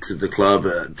the mix of the club?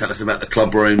 Tell us about the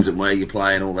club rooms and where you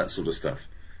play and all that sort of stuff.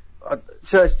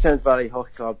 Chertsey Thames Valley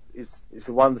Hockey Club is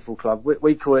a wonderful club.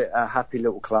 We call it a happy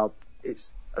little club.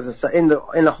 It's, as I say, in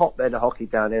the hotbed of hockey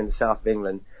down here in the south of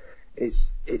England.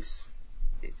 It's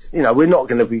we're not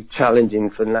going to be challenging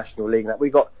for the National League.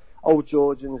 We got Old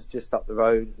Georgians just up the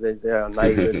road. They're our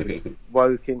neighbours.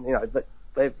 Woking, you know, but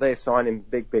they're signing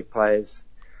big players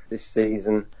this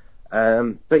season.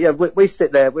 But yeah, we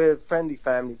sit there. We're a friendly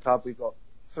family club. We've got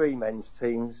 3 men's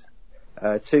teams,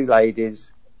 2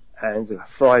 ladies, and a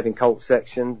thriving Colts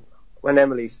section. When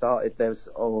Emily started, there was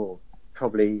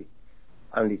probably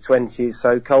only 20.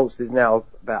 So Colts is now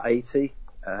about 80,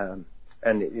 and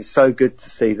it's so good to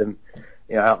see them,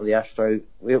 you know, out on the Astro.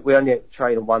 We only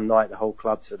train on one night, the whole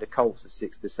club. So the Colts are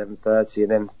 6 to 7:30,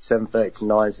 and then 7:30 to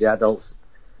 9 is the adults.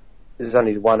 There's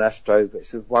only one Astro, but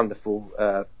it's a wonderful,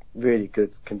 really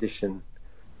good condition.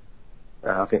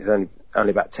 I think it's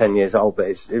only about 10 years old, but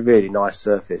it's a really nice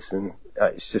surface, and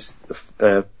it's just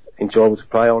enjoyable to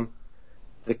play on.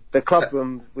 The club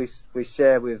room we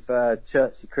share with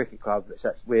Chertsey Cricket Club.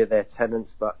 We're their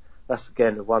tenants, but that's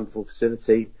again a wonderful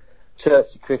facility.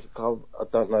 Chertsey Cricket Club, I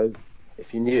don't know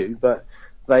if you knew, but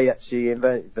they actually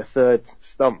invented the 3rd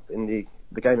stump in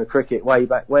the game of cricket way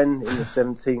back when, in the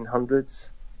 1700s.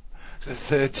 The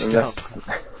 3rd stump.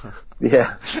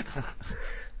 Yeah.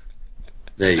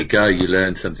 There you go. You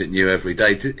learn something new every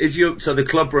day. So the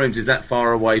club rooms, is that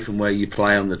far away from where you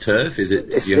play on the turf? Do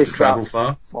you have to travel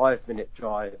far? 5-minute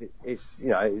drive. It's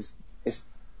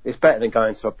better than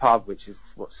going to a pub, which is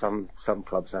what some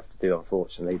clubs have to do,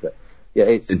 unfortunately. But yeah,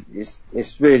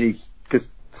 it's really good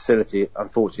facility.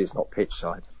 Unfortunately, it's not pitch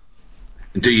side.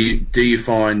 Do you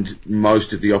find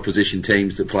most of the opposition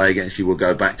teams that play against you will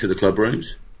go back to the club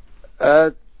rooms?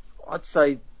 I'd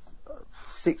say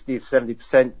 60 to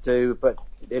 70% do, but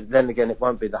then again, it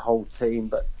won't be the whole team.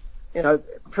 But you know,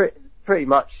 pretty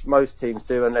much most teams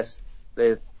do, unless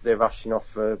they're rushing off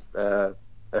for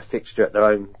a fixture at their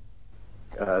own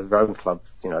club,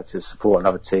 you know, to support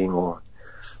another team or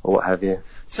what have you.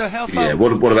 So how far? Yeah.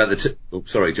 What about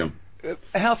sorry, John.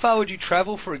 How far would you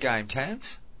travel for a game,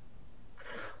 Tanz?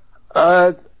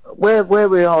 Where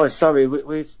we are in Surrey,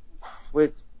 we've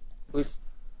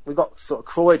got sort of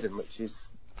Croydon, which is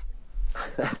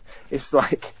it's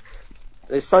like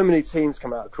there's so many teams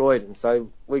come out of Croydon, so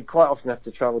we quite often have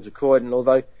to travel to Croydon.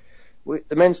 Although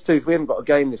the men's 2s, we haven't got a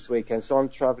game this weekend, so I'm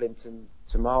travelling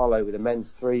to Marlow with the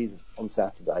men's 3s on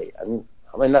Saturday, and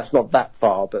I mean that's not that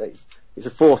far, but it's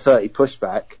a 4:30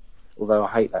 pushback. Although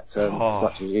I hate that term as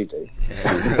much as you do.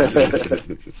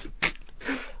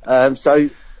 Yeah. So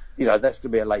you know that's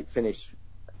going to be a late finish.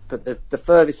 But the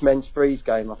furthest men's 3s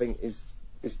game I think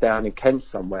is down in Kent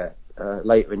somewhere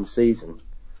later in the season.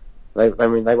 They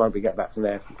won't be getting back from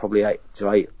there from probably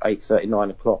 8:30,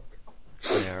 9 o'clock.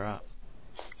 Yeah, right.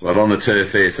 Well, on the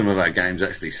turf here, some of our games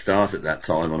actually start at that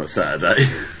time on a Saturday.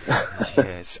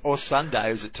 Yes, or Sunday,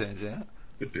 as it turns out.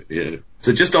 Yeah.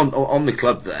 So just on the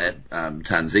club there,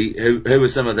 Tanzy, who are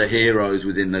some of the heroes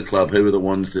within the club? Who are the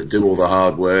ones that do all the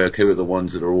hard work? Who are the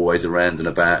ones that are always around and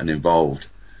about and involved?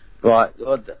 Right.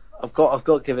 Well, I've got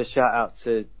to give a shout out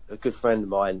to a good friend of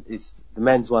mine. He's the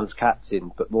men's one's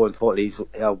captain, but more importantly, he's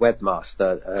our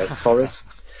webmaster, Forrest.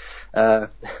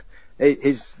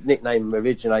 His nickname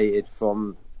originated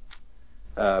from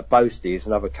Boasty, is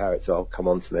another character I'll come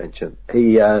on to mention.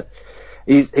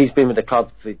 He's been with the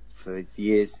club for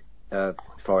years,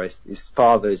 Forrest. His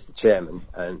father is the chairman,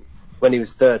 and when he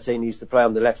was 13, he used to play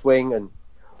on the left wing, and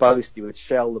Boasty would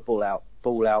shell the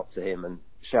ball out to him and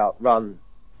shout, "Run!"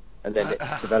 And then it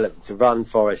developed into "Run,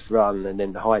 Forrest, run!" And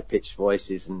then the high-pitched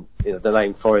voices, and you know the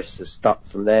name Forrest has stuck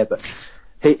from there. But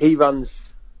he runs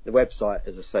the website,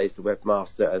 as I say, is the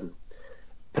webmaster, and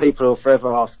people will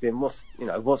forever ask him, what's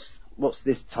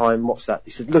this time? What's that?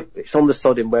 He said, "Look, it's on the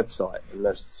Sodding website," and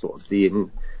that's sort of the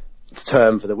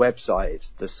term for the website.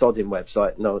 It's the Sodding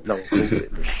website. No one calls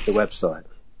it the website.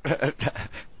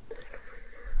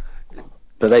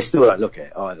 But they still don't look at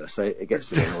it either, so it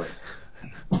gets annoying.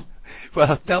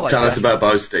 Well, tell us about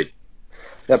Boasty.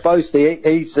 Now, Boasty,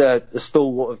 he's the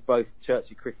stalwart of both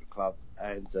Chertsey Cricket Club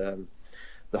and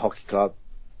the hockey club.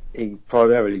 He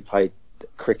primarily played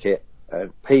cricket.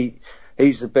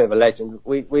 He's a bit of a legend.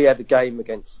 We had a game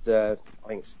against, I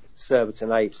think it's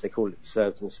Surbiton 8, they call it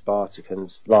Surbiton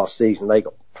Spartacans, last season. They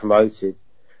got promoted,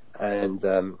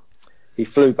 and he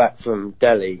flew back from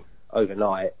Delhi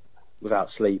overnight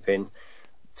without sleeping.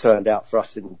 Turned out for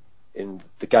us in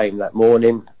the game that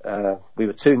morning. We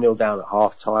were 2-0 down at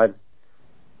half time.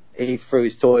 He threw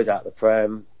his toys out the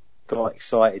pram, got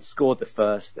excited, scored the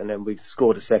first, and then we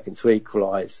scored a second to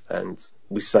equalise, and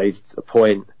we saved a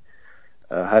point,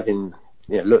 having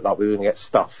looked like we were going to get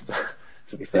stuffed.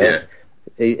 To be fair, yeah.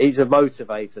 He's a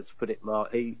motivator, to put it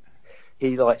mildly.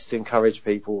 He likes to encourage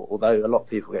people, although a lot of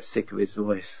people get sick of his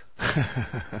voice.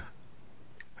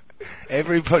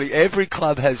 Every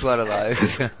club has one of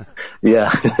those.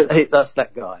 Yeah, that's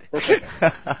that guy.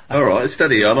 All right,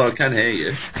 steady on. I can hear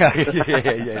you.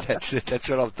 yeah, that's it. That's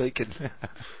what I'm thinking.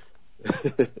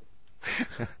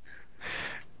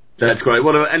 That's great.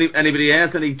 What about anybody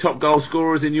else? Any top goal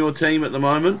scorers in your team at the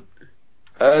moment?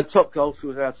 Top goal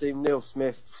scorer in our team, Neil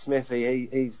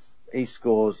Smithy. He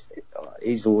scores.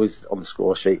 He's always on the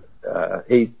score sheet.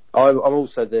 I'm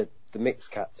also the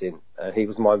mixed captain. He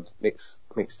was my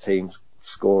mixed team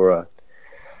scorer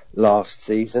last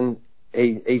season.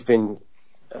 He's been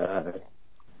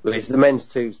he's the men's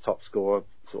twos top scorer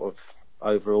sort of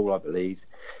overall, I believe.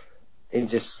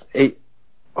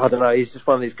 I don't know, he's just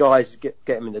one of these guys, get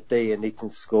him in the D and he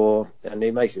can score, and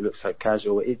he makes it look so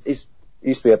casual. He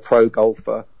used to be a pro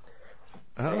golfer.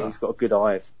 Oh. He's got a good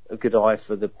eye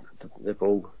for the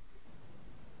ball.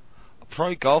 A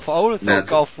pro golfer? I would have thought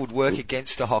golf would work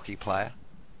against a hockey player.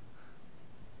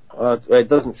 It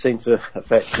doesn't seem to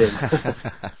affect him.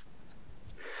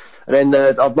 And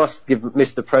then I must give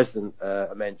Mr. President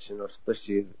a mention,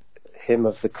 especially him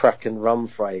of the crack and rum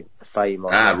fame.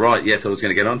 Right, yes, I was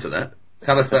going to get onto that.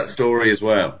 Tell us that story as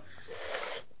well.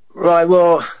 Right,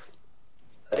 well,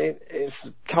 it's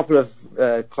a couple of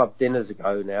club dinners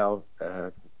ago now.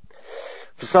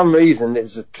 For some reason,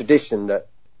 it's a tradition that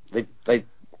they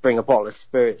bring a bottle of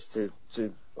spirits to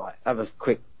like have a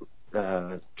quick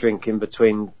drink in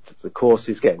between the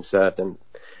courses getting served. And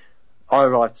I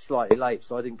arrived slightly late,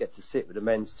 so I didn't get to sit with the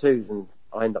men's twos, and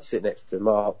I ended up sitting next to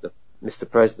Mark, Mr.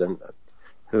 President,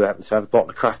 who happens to have a bottle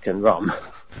of crack and rum.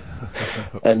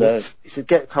 And he said,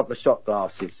 get a couple of shot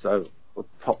glasses. So we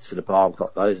popped to the bar and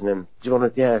got those, and then, do you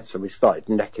want to, yeah, so we started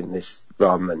necking this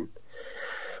rum, and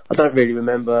I don't really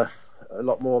remember a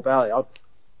lot more about it.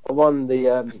 I won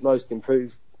the most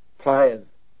improved player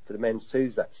for the men's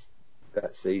twos that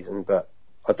season, but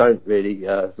I don't really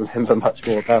remember much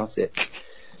more about it.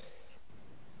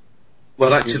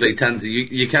 Well, actually,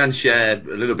 Tanzy, you can share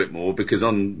a little bit more, because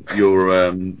on your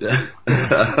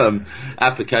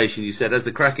application you said, as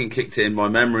the cracking kicked in, my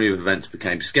memory of events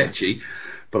became sketchy,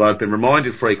 but I've been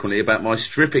reminded frequently about my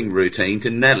stripping routine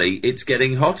to Nelly, it's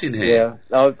getting hot in here.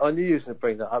 Yeah, I knew you was going to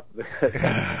bring that up.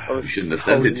 You shouldn't have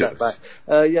sent it to us.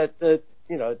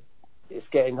 It's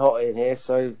getting hot in here,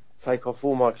 so take off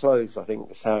all my clothes, I think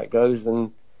that's how it goes,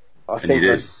 and I think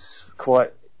that's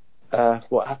quite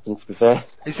what happened, to be fair.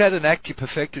 Is that an act you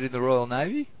perfected in the Royal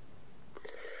Navy?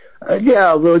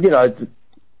 Yeah, well, the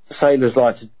sailors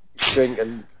like to drink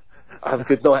and have a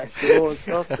good night ashore and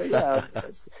stuff, but yeah,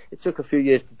 it took a few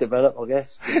years to develop, I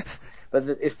guess. But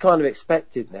it's kind of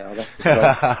expected now, that's the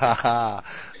point.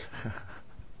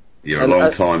 You're a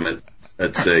long time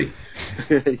at sea.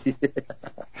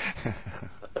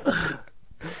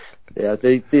 Yeah,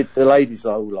 the ladies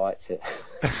all liked it.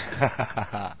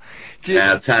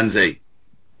 Tanzy.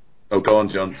 Oh, go on,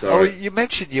 John. Sorry. Oh, you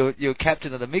mentioned you're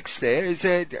captain of the mix there. Is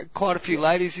there quite a few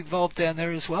ladies involved down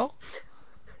there as well?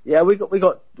 Yeah, we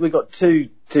got two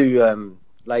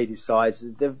ladies sides.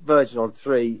 They're verging on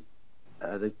 3.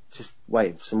 They're just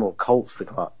waiting for some more colts to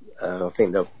come up. I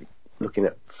think they'll be looking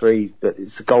at 3, but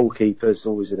it's the goalkeeper's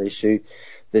always an issue.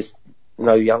 There's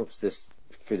no youngsters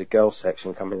through the girls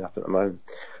section coming up at the moment.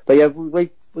 But yeah, we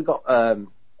got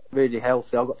really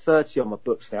healthy. I've got 30 on my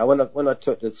books now. When I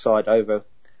took the side over a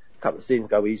couple of seasons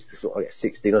ago, we used to sort of get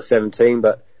 16 or 17,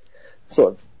 but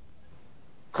sort of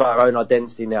got our own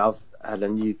identity now. I've had a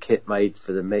new kit made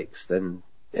for the mixed, and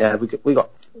yeah, we got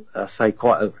I say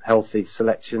quite a healthy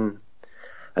selection,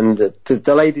 and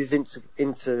the ladies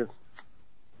integrate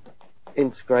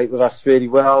with us really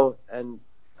well, and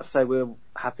I say we're a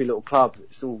happy little club.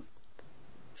 It's all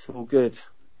good.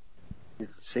 It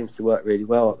seems to work really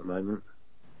well at the moment.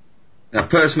 Now,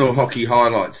 personal hockey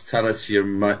highlights. Tell us your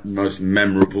most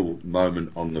memorable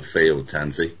moment on the field,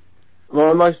 Tanzy.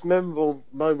 My most memorable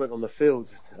moment on the field,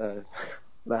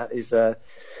 Matt, is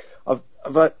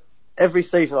every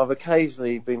season I've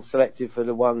occasionally been selected for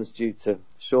the ones due to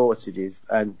shortages,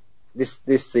 and this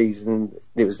season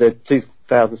it was the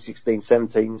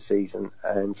 2016-17 season,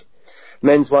 and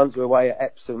men's ones were away at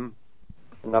Epsom,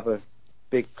 another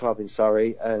big club in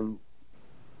Surrey, and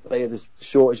they had a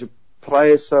shortage of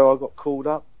players, so I got called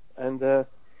up and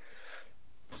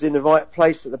was in the right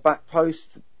place at the back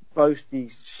post. He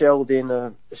shelled in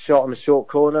a shot on the short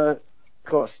corner,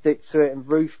 got a stick to it and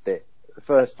roofed it. The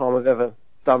first time I've ever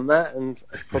done that, and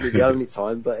probably the only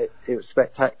time, but it was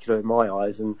spectacular in my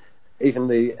eyes, and even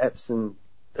the Epsom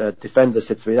defender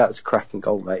said to me, that was a cracking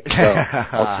goal, mate. Well,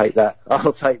 I'll take that.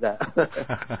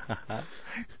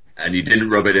 And you didn't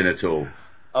rub it in at all?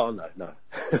 Oh, no.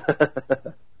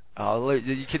 Oh,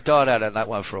 you could dine out on that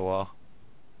one for a while.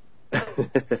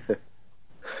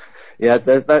 yeah,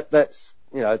 that's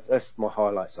that's my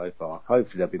highlight so far.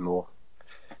 Hopefully there'll be more.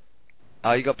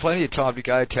 Oh, you got plenty of time to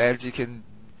go, Tans. You can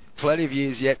plenty of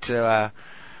years yet to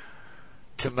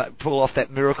pull off that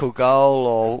miracle goal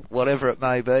or whatever it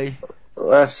may be.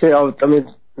 Well, that's it. I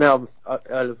mean, now I'm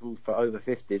eligible for over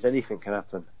 50s. Anything can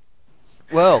happen.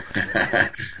 Well,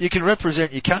 you can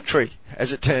represent your country,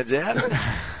 as it turns out.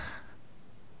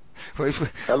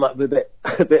 That might be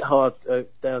a bit hard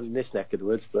down in this neck of the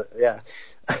woods, but yeah,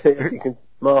 you can.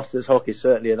 Masters hockey is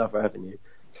certainly another avenue.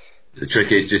 The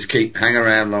trick is just hang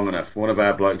around long enough. One of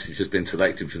our blokes has just been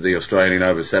selected for the Australian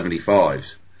over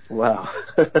 75s. Wow.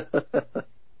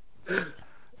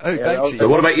 So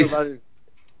what about you?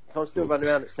 If I'm still running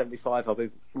around at 75, I'll be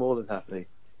more than happy.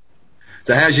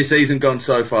 So how's your season gone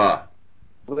so far?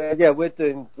 Well, yeah, we're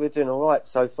doing all right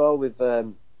so far. With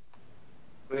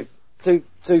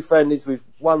two friendlies, we've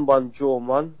won one, drawn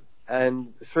one,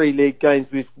 and 3 league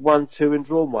games, we've won 2 and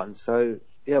drawn 1. So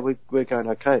yeah, we're going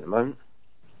okay at the moment.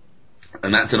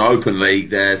 And that's an open league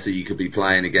there, so you could be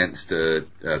playing against a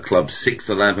club's 6th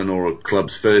 11 or a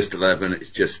club's first 11. It's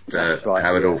just right,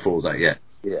 how it all falls out.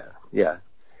 Yeah.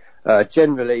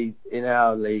 Generally, in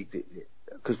our league,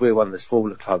 because we're one of the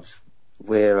smaller clubs,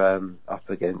 we're up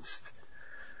against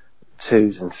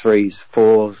 2s and 3s,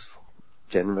 4s,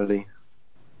 generally.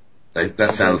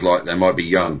 That sounds like they might be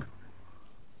young.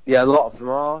 Yeah, a lot of them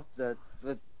are. The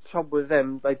trouble with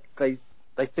them,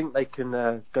 they think they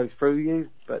can go through you,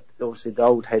 but obviously the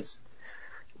old heads,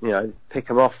 pick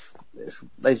them off.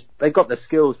 They've got the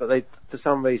skills, but for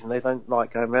some reason they don't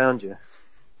like going around you.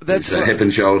 That's a hip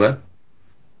and shoulder.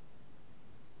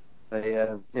 They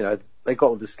got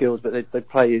all the skills, but they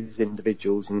play as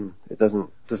individuals, and it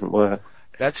doesn't work.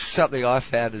 That's something I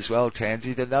found as well,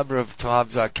 Tanzy. The number of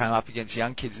times I came up against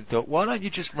young kids and thought, why don't you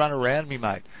just run around me,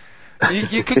 mate?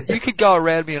 You could go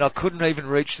around me and I couldn't even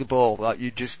reach the ball. Like,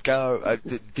 you just go,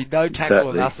 there'd be no tackle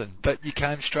or nothing, but you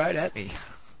came straight at me.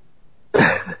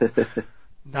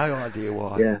 No idea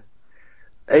why. Yeah.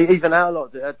 Even our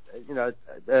lot,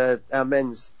 our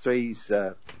men's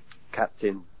 3s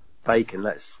captain, Bacon,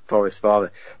 that's Forrest's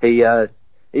father. He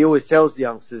always tells the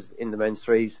youngsters in the men's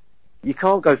 3s, you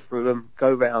can't go through them,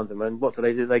 go round them, and what do?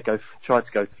 They try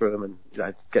to go through them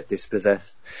and get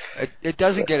dispossessed. It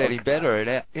doesn't get any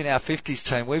better. In our 50s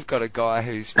team, we've got a guy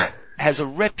who's has a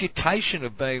reputation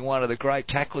of being one of the great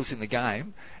tacklers in the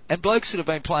game, and blokes that have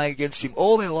been playing against him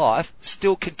all their life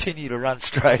still continue to run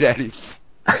straight at him.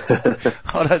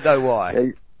 I don't know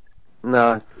why.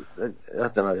 No, I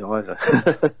don't know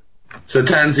either. So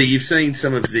Tanzy, you've seen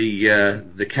some of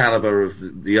the calibre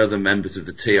of the other members of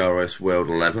the TRS World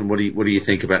XI. What do you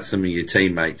think about some of your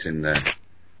teammates in there?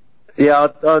 Yeah,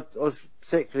 I was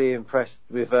particularly impressed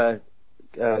with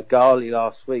Garley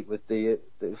last week. It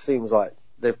seems like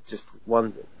they've just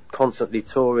one constantly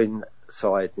touring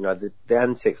side. The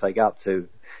antics they get up to,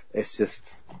 it's just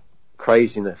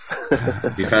craziness.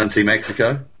 You fancy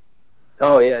Mexico?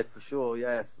 Oh yeah, for sure.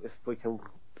 Yeah, if we can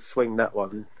swing that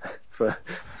one for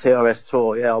TRS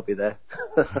Tour, yeah, I'll be there.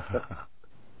 I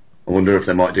wonder if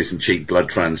they might do some cheap blood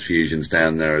transfusions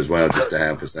down there as well, just to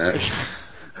help us out.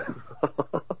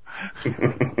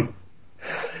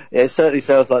 Yeah, it certainly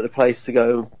sounds like the place to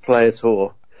go and play a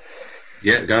tour.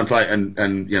 Yeah, go and play, and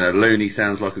Looney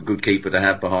sounds like a good keeper to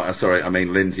have behind.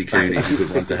 Lindsay Cooney's a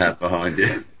good one to have behind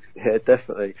you. Yeah,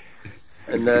 definitely.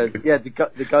 And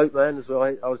the Goat Man as well.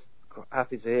 I was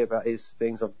happy to hear about his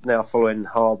things. I'm now following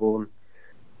Harborne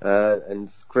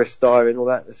and Chris Dyer and all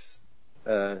that. It's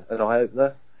an eye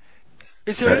opener.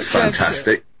 Is there any chance?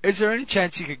 Fantastic. Is there any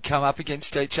chance you could come up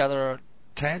against each other,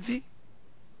 Tanzy?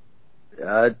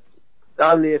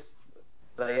 Only if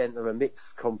they enter a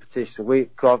mixed competition.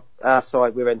 Our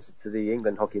side, we're entered to the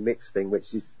England Hockey Mix thing,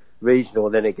 which is regional,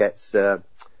 and then it gets.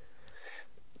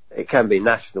 It can be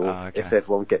national if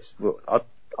everyone gets.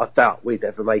 I doubt we'd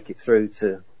ever make it through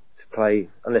to play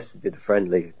unless we did a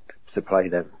friendly to play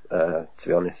them. To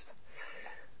be honest,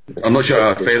 I'm not sure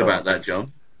how I feel about that,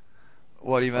 John.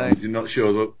 What do you mean? You're not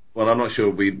sure. Well, I'm not sure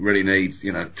we really need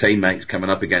teammates coming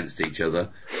up against each other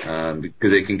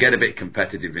because it can get a bit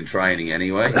competitive in training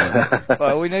anyway.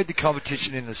 Well, we need the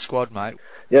competition in the squad, mate.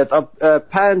 Yeah,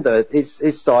 Panda,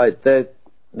 his side, they're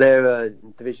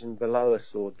division below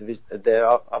us, or they're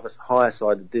up higher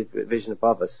side of the division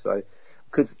above us, so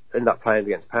could end up playing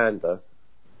against Panda.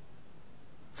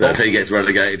 So if he gets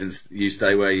relegated and you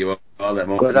stay where you are, that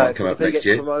might come up next year. If he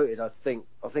gets promoted, I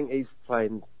think he's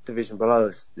playing division below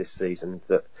us this season.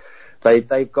 That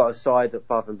they've got a side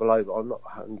above and below, but I'm not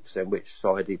 100% which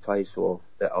side he plays for.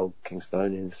 They're old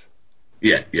Kingstonians.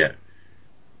 Yeah.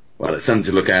 Well, it's something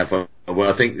to look out for. Well,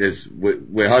 I think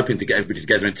we're hoping to get everybody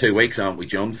together in 2 weeks, aren't we,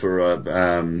 John, for a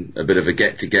bit of a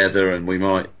get together, and we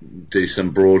might do some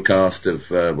broadcast of,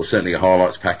 certainly a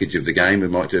highlights package of the game. We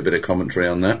might do a bit of commentary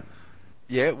on that.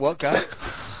 Yeah, what game?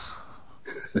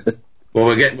 Well,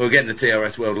 we're getting the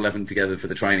TRS World XI together for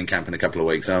the training camp in a couple of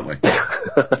weeks, aren't we?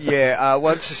 Yeah,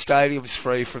 once the stadium's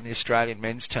free from the Australian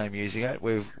men's team using it,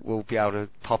 we'll be able to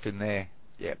pop in there.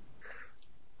 Yep.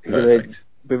 Perfect.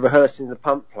 We're rehearsing the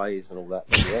pump plays and all that.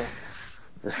 Yeah.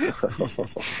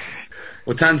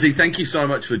 Well, Tanzy, thank you so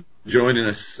much for joining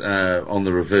us on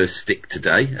the reverse stick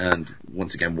today, and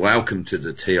once again, welcome to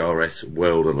the TRS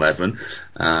World XI.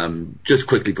 Just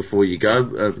quickly before you go,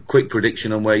 a quick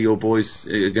prediction on where your boys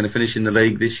are going to finish in the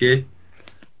league this year.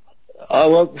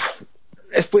 Well,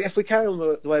 if we carry on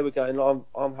the way we're going,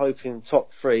 I'm hoping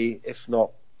top 3, if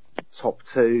not top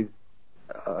 2.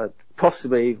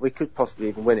 We could possibly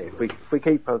even win it if we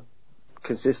keep a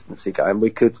consistency going.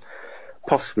 We could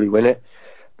possibly win it,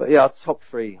 but yeah, top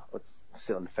 3. I'd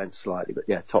sit on the fence slightly, but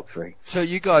yeah, top 3. So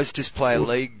you guys just play a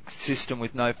league system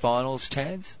with no finals,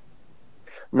 Tans?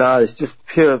 No, it's just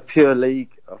pure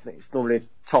league. I think it's normally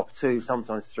top 2,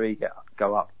 sometimes 3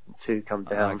 go up, 2 come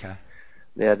down. Okay.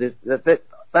 Yeah,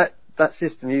 that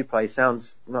system you play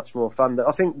sounds much more fun. But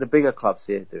I think the bigger clubs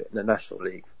here do it in the National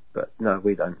League. But no,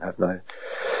 we don't have no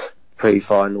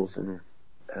pre-finals and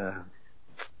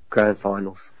grand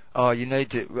finals. Oh, you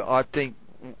need to. I think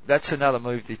that's another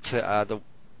move that the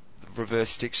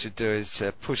reverse stick should do, is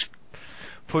to push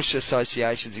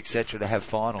associations, etc., to have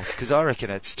finals, because I reckon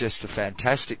it's just a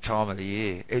fantastic time of the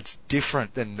year. It's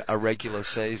different than a regular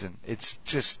season. It's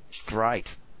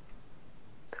great.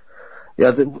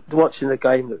 Yeah, watching the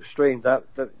game that was streamed, the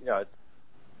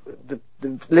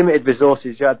limited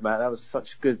resources you had, Matt, that was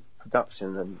such good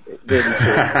production, and it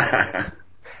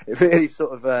really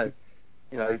sort of,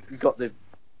 you got the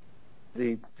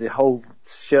whole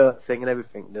shirt thing and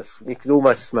everything. You could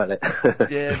almost smell it.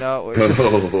 Yeah, no, it was.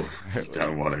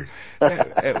 Don't worry.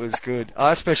 It was good.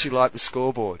 I especially liked the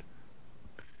scoreboard.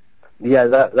 Yeah,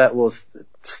 that was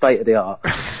state of the art.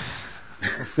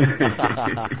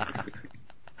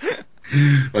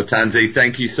 Well, Tanzy,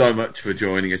 thank you so much for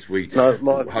joining us. We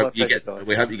hope you get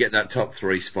that top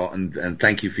 3 spot, and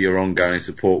thank you for your ongoing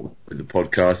support with the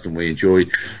podcast. And we enjoy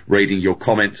reading your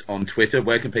comments on Twitter.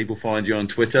 Where can people find you on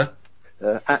Twitter?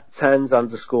 At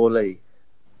Tanz_Lee.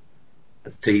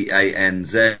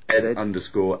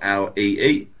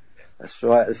 TANZ_LEE. That's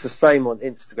right. It's the same on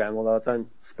Instagram, although I don't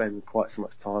spend quite so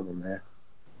much time on there.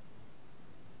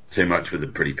 Too much with the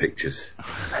pretty pictures.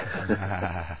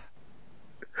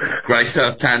 Great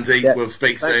stuff, Tanzy. Yeah. We'll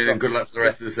speak soon, and good luck for the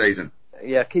rest of the season.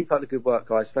 Yeah, keep up the good work,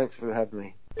 guys. Thanks for having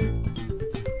me.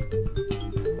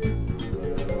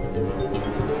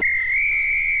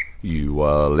 You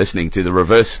are listening to the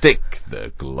Reverse Stick,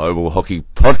 the Global Hockey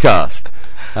Podcast.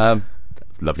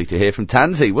 Lovely to hear from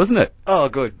Tanzy, wasn't it? Oh,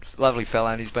 good. Lovely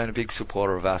fella, and he's been a big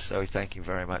supporter of us, so we thank him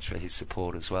very much for his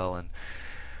support as well, and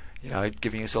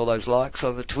giving us all those likes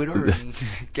on the Twitter and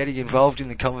getting involved in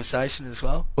the conversation as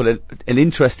well. Well, an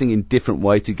interesting and different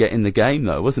way to get in the game,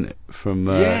 though, wasn't it? From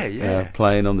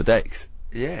playing on the decks.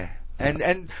 Yeah,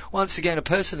 and once again, a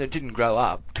person that didn't grow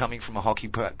up coming from a hockey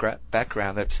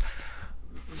background that's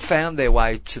found their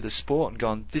way to the sport and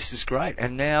gone, this is great.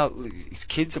 And now his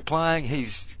kids are playing,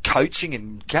 he's coaching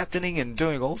and captaining and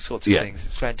doing all sorts of things.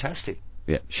 It's fantastic.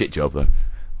 Yeah, shit job, though.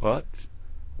 What?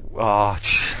 Oh,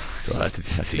 so I had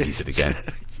to use it again.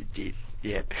 You did,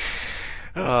 yeah.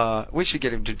 We should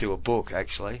get him to do a book,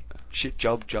 actually. Shit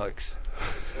job jokes.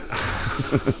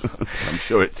 I'm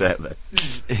sure it's out there.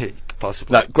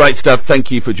 Possibly. No, great stuff. Thank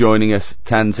you for joining us,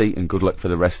 Tanzy, and good luck for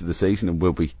the rest of the season. And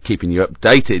we'll be keeping you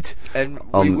updated. And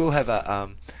we will have a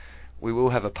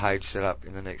page set up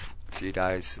in the next few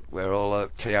days where all the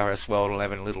TRS World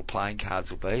XI little playing cards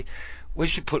will be. We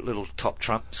should put little top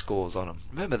trump scores on them.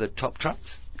 Remember the top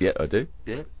trumps? Yeah, I do.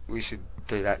 Yeah, we should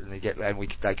do that, and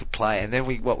they could play. And then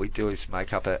what we do is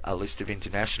make up a list of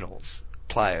internationals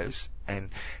players and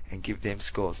give them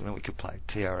scores, and then we could play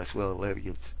TRS World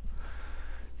XI.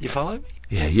 You follow me?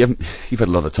 Yeah, you've had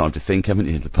a lot of time to think, haven't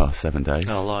you, in the past 7 days?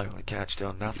 Oh, lying on the couch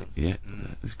doing nothing. Yeah,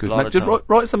 that's good. Mate, just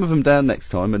write some of them down next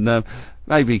time, and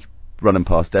maybe run them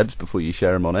past Debs before you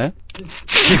share them on air.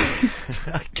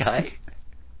 Okay.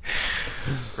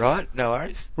 Right, no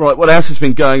worries. Right, what else has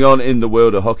been going on in the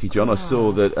world of hockey, John? I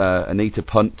saw that Anita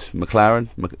McLaren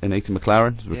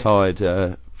has retired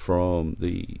from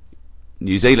the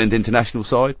New Zealand international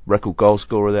side. Record goal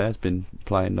scorer there, has been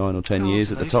playing 9 or 10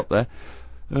 years at the top there.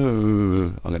 Oh,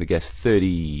 I'm going to guess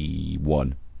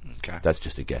 31. Okay. That's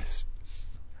just a guess.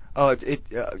 Oh,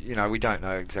 we don't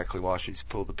know exactly why she's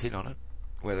pulled the pin on it.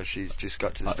 Whether she's just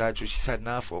got to the stage where she's had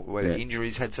enough, or whether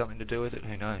injuries had something to do with it,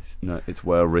 who knows? No, it's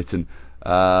well written.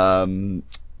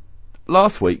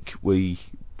 Last week we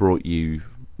brought you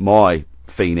my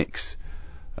Phoenix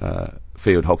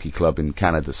Field Hockey Club in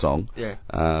Canada song. Yeah.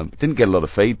 Didn't get a lot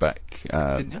of feedback.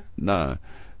 Didn't you? No.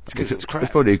 It's because it was crap.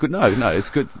 It's probably a good. No,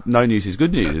 it's good. No news is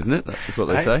good news, isn't it? That's what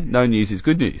they say. No news is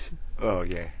good news. Oh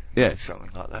yeah. Yeah.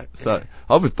 Something like that. So yeah.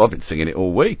 I've been singing it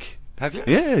all week. Have you?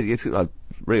 Yeah, it's a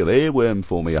real earworm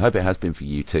for me. I hope it has been for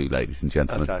you too, ladies and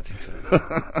gentlemen. I don't think so.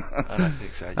 I don't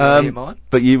think so. You want to hear mine?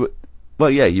 But you were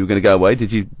going to go away.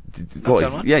 Did you?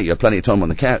 done one. Yeah, you had plenty of time on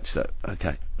the couch. So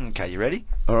okay. Okay, you ready?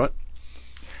 All right.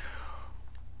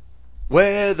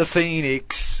 We're the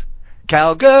Phoenix,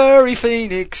 Calgary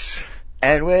Phoenix,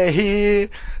 and we're here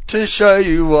to show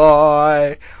you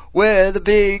why. We're the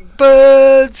big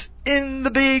birds in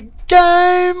the big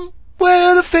game.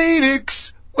 We're the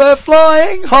Phoenix, we're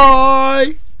flying high.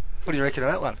 What do you reckon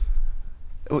of that one?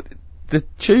 The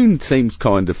tune seems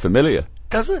kind of familiar.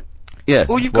 Does it? Yeah.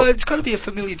 Well, it's got to be a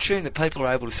familiar tune that people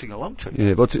are able to sing along to.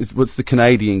 Yeah. What's the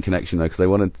Canadian connection though? Because they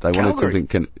wanted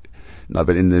something. No,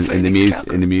 but in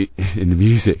the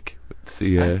music, it's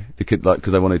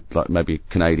because they wanted like maybe a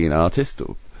Canadian artist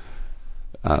or.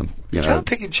 You can't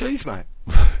pick and choose, mate.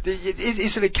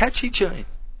 Is it a catchy tune?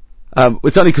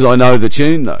 It's only because I know the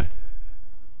tune though.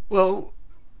 Well.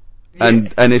 Yeah.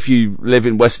 And if you live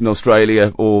in Western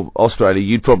Australia or Australia,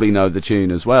 you'd probably know the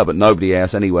tune as well, but nobody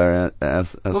else anywhere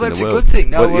else in the world. Well, that's a good thing.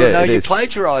 No, you're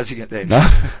plagiarising it then. No?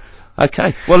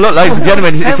 Okay. Well, look, ladies and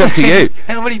gentlemen, it's up to you.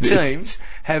 How many teams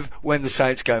have When the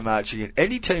Saints Go Marching In?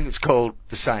 Any team that's called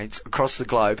the Saints across the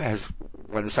globe has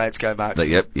When the Saints Go Marching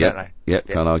In. Yep,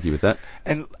 can't argue with that.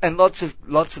 And lots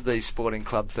of these sporting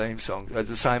club theme songs are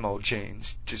the same old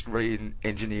tunes, just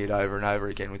re-engineered over and over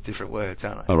again with different words,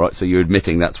 aren't they? All right, so you're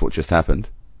admitting that's what just happened?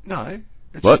 No.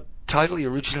 It's what? A totally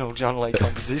original John Lee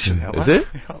composition. Is it?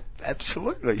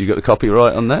 Absolutely. You got the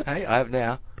copyright on that? Hey, I have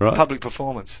now. Right. Public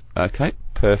performance. Okay,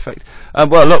 perfect.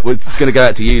 Well, look, it's going to go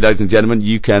out to you, ladies and gentlemen.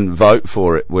 You can vote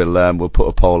for it. We'll put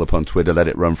a poll up on Twitter, let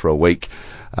it run for a week,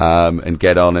 and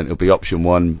get on. And it'll be option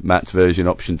 1, Matt's version,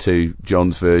 option 2,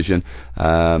 John's version.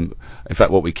 In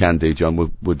fact, what we can do,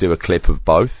 John, we'll do a clip of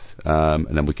both,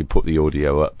 and then we can put the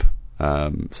audio up,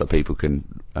 so people can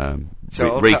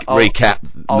recap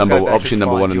option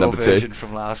number 1 and number 2. Version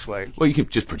from last week. Well, you can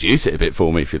just produce it a bit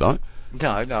for me if you like. No,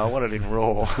 I want it in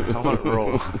raw. I want it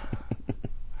raw.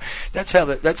 That's how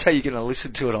you're going to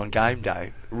listen to it on game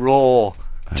day. Raw.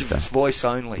 Okay. Voice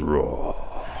only.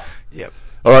 Raw. Yep.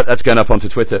 All right, that's going up onto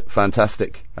Twitter.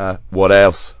 Fantastic. What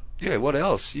else? Yeah, what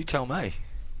else? You tell me.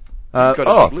 You've got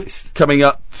a big list. Coming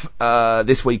up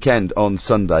this weekend on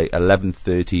Sunday,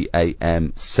 11:30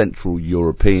 a.m. Central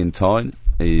European Time,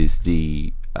 is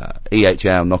the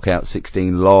EHL Knockout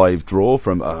 16 live draw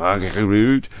from Rud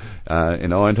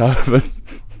in Eindhoven.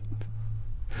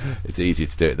 It's easy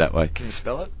to do it that way. Can you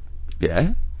spell it?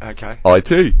 Yeah. Okay.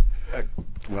 I-T.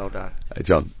 Well done. Hey,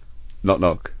 John.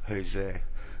 Knock. Who's there?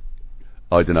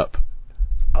 Iden up.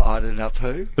 Iden up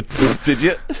who? Did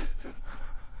you?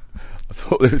 I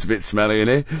thought it was a bit smelly in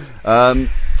here.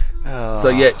 So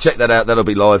yeah, check that out. That'll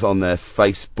be live on their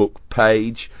Facebook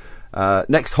page.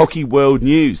 Next, Hockey World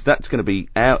News. That's going to be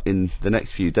out in the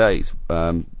next few days.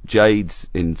 Jade's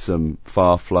in some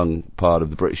far-flung part of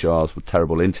the British Isles with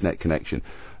terrible internet connection.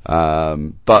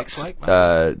 But week,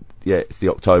 yeah, it's the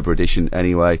October edition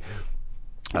anyway.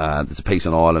 There's a piece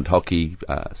on Ireland hockey,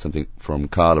 something from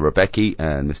Carla Rebecki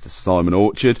and Mr. Simon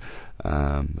Orchard.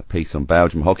 A piece on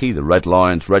Belgium hockey, the Red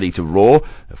Lions ready to roar.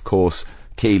 Of course,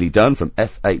 Keely Dunn from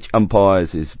FH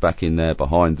Umpires is back in there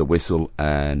behind the whistle,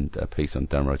 and a piece on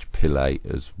Damraj Pillay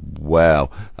as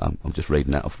well. I'm just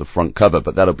reading that off the front cover,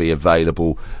 but that'll be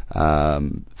available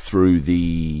through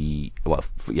the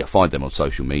find them on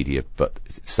social media. But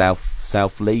is it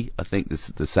South Lee? I think this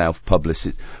is the South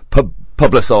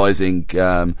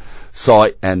publicising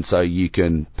site, and so you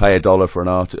can pay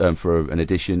 $1 for an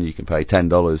edition. You can pay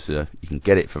 $10. You can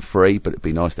get it for free, but it'd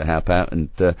be nice to help out and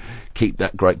keep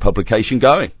that great publication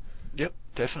going. Yep,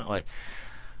 definitely.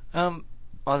 I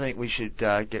think we should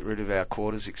get rid of our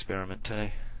quarters experiment too.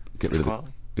 Get rid of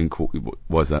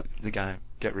why is that? The game.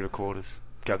 Get rid of quarters.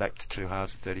 Go back to 2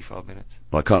 halves of 35 minutes.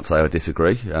 Well, I can't say I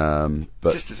disagree,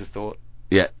 but just as a thought.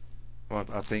 Yeah. Well,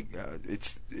 I think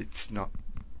it's not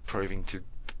proving to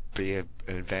be an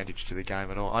advantage to the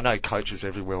game at all. I know coaches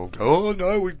everywhere will go, oh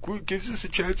no, it gives us a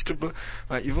chance to...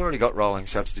 Mate, you've already got rolling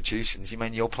substitutions. You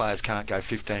mean your players can't go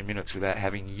 15 minutes without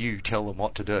having you tell them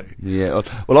what to do? Yeah,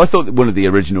 well, I thought that one of the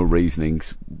original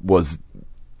reasonings was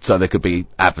so there could be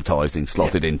advertising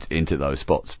slotted into those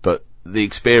spots, but the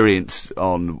experience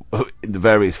on the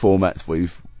various formats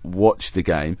we've watched the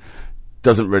game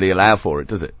doesn't really allow for it,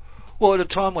 does it? Well, at a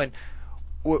time when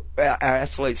our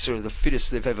athletes are the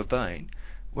fittest they've ever been,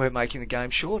 we're making the game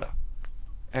shorter.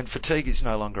 And fatigue is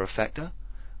no longer a factor.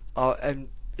 And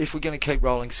if we're going to keep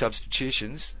rolling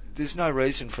substitutions, there's no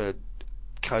reason for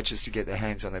coaches to get their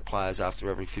hands on their players after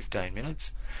every 15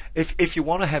 minutes. If you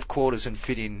want to have quarters and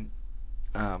fit in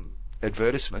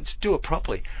advertisements, do it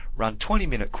properly. Run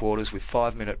 20-minute quarters with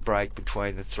 5-minute break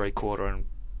between the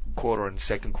quarter and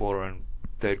second quarter and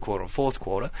third quarter and fourth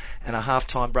quarter, and a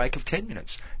half-time break of 10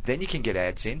 minutes. Then you can get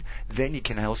ads in. Then you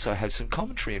can also have some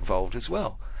commentary involved as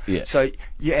well. Yeah. So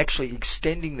you're actually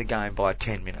extending the game by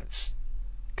 10 minutes.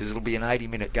 Because it'll be an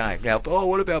 80-minute game. Now,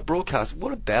 what about broadcast?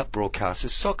 What about broadcasters?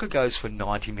 Soccer goes for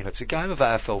 90 minutes. A game of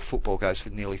AFL football goes for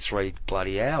nearly 3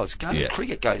 bloody hours. A game of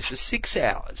cricket goes for 6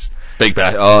 hours. Big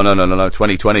bash. Oh, no.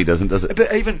 2020 doesn't, does it?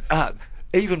 But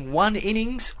even one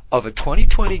innings of a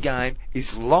 2020 game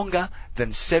is longer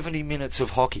than 70 minutes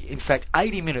of hockey. In fact,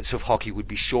 80 minutes of hockey would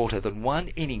be shorter than one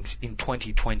innings in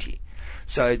 2020.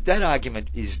 So that argument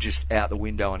is just out the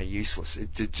window and useless.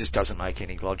 It just doesn't make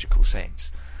any logical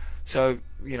sense. So,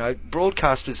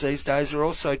 broadcasters these days are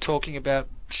also talking about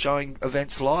showing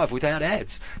events live without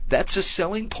ads. That's a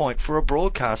selling point for a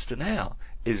broadcaster now,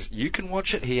 is you can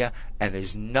watch it here and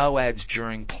there's no ads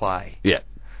during play. Yeah.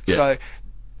 So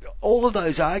all of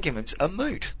those arguments are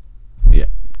moot. Yeah.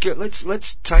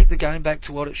 Let's take the game back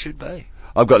to what it should be.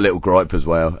 I've got a little gripe as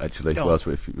well, actually, whilst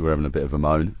we're having a bit of a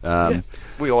moan.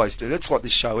 We always do. That's what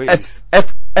this show is.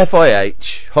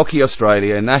 FIH, Hockey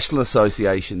Australia, national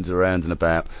associations around and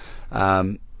about,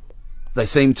 they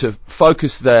seem to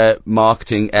focus their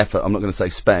marketing effort, I'm not going to say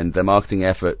spend, their marketing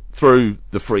effort through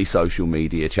the free social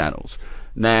media channels.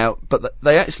 Now, but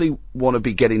they actually want to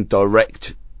be getting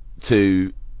direct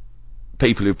to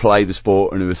people who play the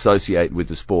sport and who associate with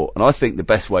the sport. And I think the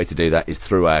best way to do that is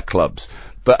through our clubs.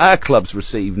 But our clubs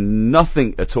receive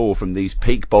nothing at all from these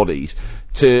peak bodies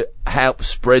to help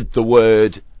spread the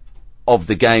word of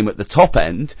the game at the top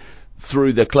end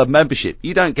through the club membership.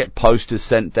 You don't get posters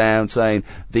sent down saying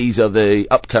these are the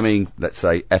upcoming, let's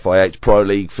say, FIH Pro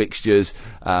League fixtures.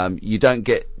 You don't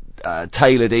get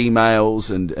tailored emails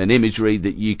and imagery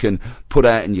that you can put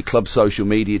out in your club social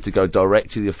media to go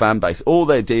direct to your fan base. All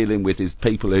they're dealing with is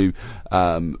people who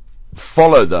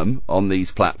follow them on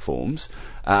these platforms,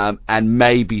 and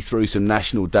maybe through some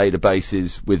national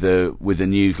databases with a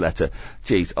newsletter.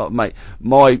 Jeez, mate,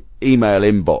 my email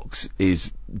inbox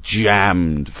is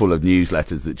jammed full of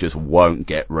newsletters that just won't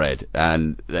get read,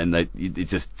 and then it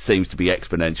just seems to be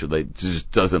exponential. It just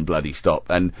doesn't bloody stop.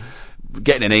 And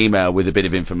getting an email with a bit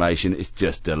of information, it's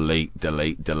just delete.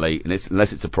 And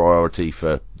unless it's a priority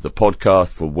for the podcast,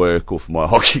 for work, or for my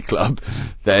hockey club,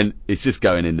 then it's just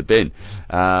going in the bin.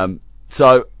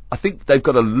 So I think they've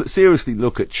got to seriously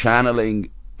look at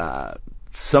channeling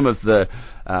some of the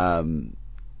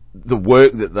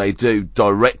work that they do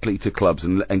directly to clubs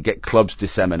and get clubs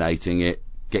disseminating it,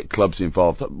 get clubs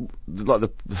involved. Like the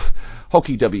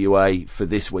Hockey WA for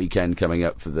this weekend coming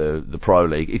up for the Pro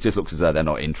League, it just looks as though they're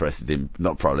not interested in,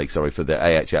 not Pro League, sorry, for the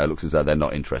AHL, it looks as though they're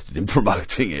not interested in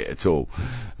promoting it at all.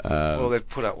 Well, they've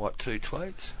put up, 2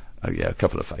 tweets? Oh yeah, a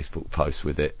couple of Facebook posts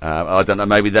with it. I don't know,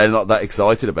 maybe they're not that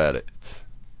excited about it.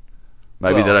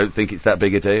 Maybe they don't think it's that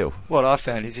big a deal. What I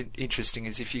found is interesting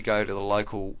is if you go to the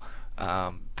local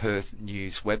Perth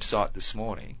News website this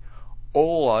morning,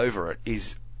 all over it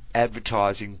is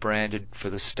advertising branded for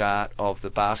the start of the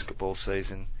basketball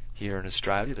season here in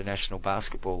Australia, the National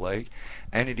Basketball League,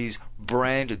 and it is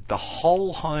branded, the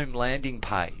whole home landing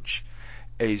page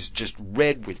is just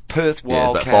red with Perth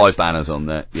Wildcats. Yeah, there's about 5 banners on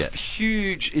there. Yeah.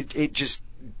 Huge, it just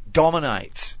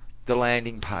dominates the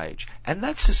landing page. And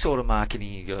that's the sort of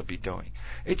marketing you're going to be doing.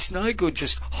 It's no good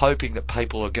just hoping that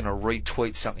people are going to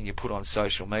retweet something you put on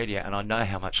social media, and I know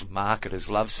how much marketers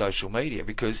love social media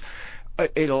because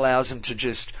it allows them to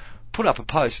just put up a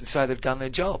post and say they've done their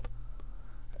job.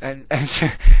 And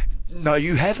no,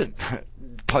 you haven't.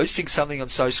 Posting something on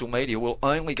social media will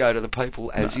only go to the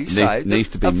people, as you say. It needs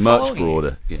to be much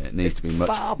broader. Yeah, it needs to be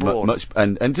much broader. Much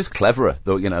and just cleverer.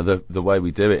 The way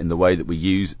we do it and the way that we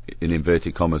use, in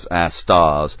inverted commas, our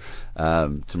stars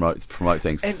to promote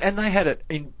things. And they had it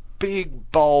in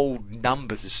big, bold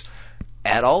numbers.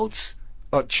 Adults,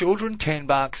 Children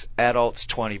 $10, adults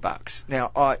 $20.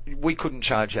 Now, we couldn't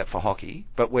charge that for hockey,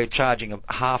 but we're charging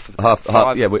half of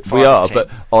that. Yeah, we are. But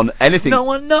on anything, no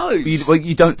one knows.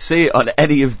 You don't see it on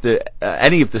any of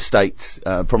the states'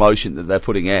 promotion that they're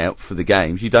putting out for the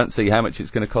games. You don't see how much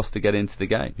it's going to cost to get into the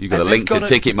game. You've got to link to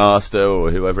Ticketmaster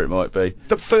or whoever it might be.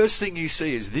 The first thing you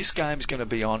see is this game's going to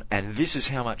be on, and this is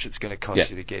how much it's going to cost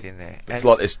you to get in there. It's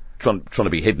like it's trying to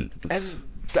be hidden. And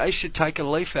they should take a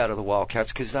leaf out of the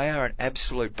Wildcats because they are an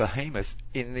absolute behemoth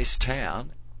in this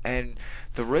town, and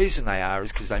the reason they are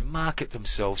is because they market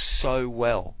themselves so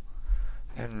well.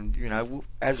 And, you know,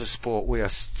 as a sport, we are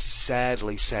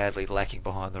sadly lacking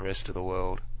behind the rest of the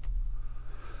world.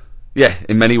 Yeah,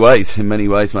 in many ways, mate.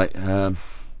 It's going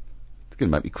to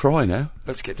make me cry now.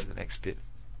 Let's get to the next bit.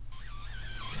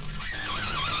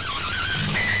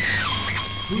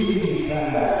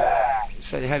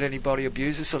 So you had anybody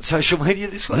abuse us on social media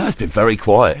this week? No, it's been very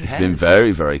quiet. It's been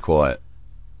very, very quiet.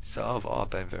 So I've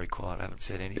been very quiet. I haven't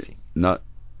said anything. No,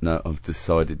 I've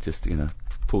decided just to,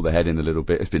 pull the head in a little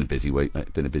bit. It's been a busy week, mate.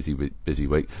 It's been a busy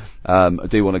week. I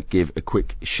do want to give a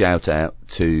quick shout out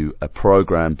to a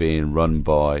program being run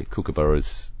by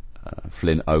Kookaburra's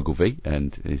Flynn Ogilvie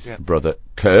and his brother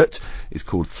Kurt. It's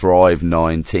called Thrive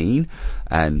 19,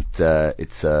 and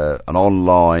it's an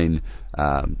online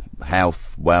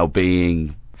health,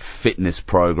 well-being, fitness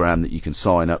program that you can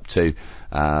sign up to.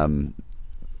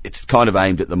 It's kind of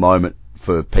aimed at the moment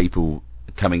for people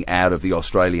coming out of the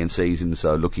Australian season,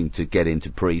 so looking to get into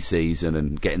pre-season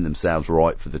and getting themselves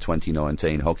right for the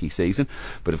 2019 hockey season.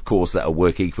 But of course that'll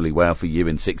work equally well for you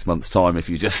in 6 months' time if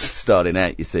you're just starting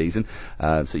out your season.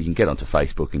 So you can get onto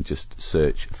Facebook and just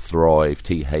search Thrive,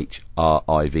 THRIVE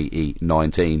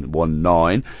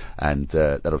 1919, and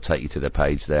that'll take you to their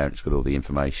page there, and it's got all the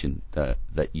information that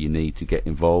you need to get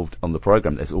involved on the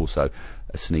program. There's also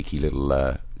a sneaky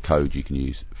little code you can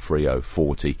use,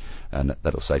 FREO40, and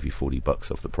that'll save you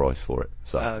 $40 off the price for it.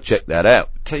 So check that out.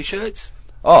 T-shirts?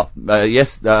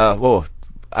 Yes. Well,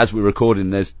 as we're recording,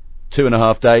 there's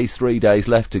 3 days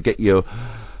left to get your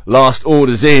last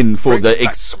orders in for the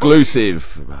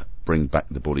exclusive Bring Back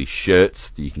the Bully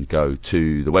shirts. You can go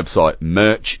to the website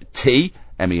mercht,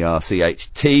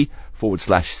 mercht/C/the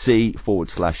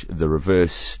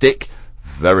reverse stick.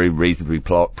 Very reasonably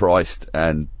priced,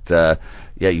 and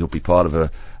you'll be part of an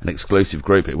exclusive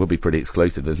group. It will be pretty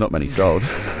exclusive. There's not many sold.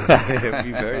 It'll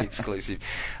be very exclusive.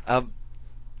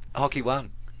 Hockey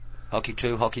 1, Hockey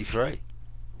 2, Hockey 3.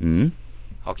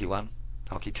 Hockey 1,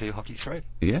 Hockey 2, Hockey 3.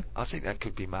 Yeah. I think that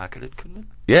could be marketed, couldn't it?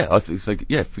 Yeah, I think so.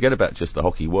 Yeah, forget about just the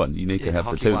Hockey 1. You need to have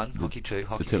Hockey the 2, 1, Hockey 2,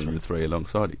 Hockey 3. The 2 and the 3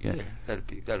 alongside it. Yeah,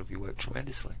 that'd be worked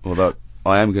tremendously. Although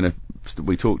I am going to.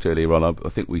 We talked earlier on. I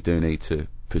think we do need to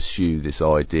pursue this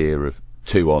idea of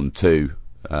 2-on-2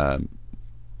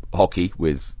 hockey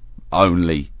with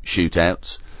only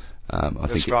shootouts. I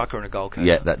think striker and a goalkeeper.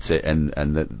 Yeah, that's it, and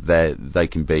that they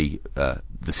can be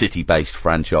the city-based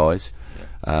franchise.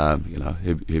 Yeah.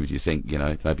 Who would you think?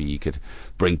 Maybe you could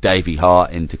bring Davey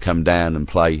Hart in to come down and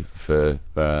play for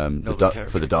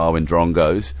the Darwin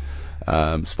Drongos,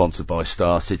 sponsored by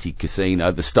Star City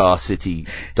Casino, the Star City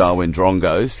Darwin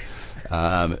Drongos.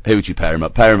 Who would you pair him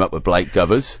up? Pair him up with Blake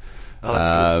Govers. Oh,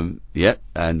 that's good. Yeah,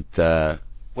 and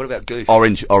what about Goose?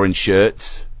 Orange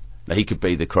shirts. Now, he could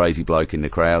be the crazy bloke in the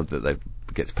crowd that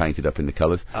gets painted up in the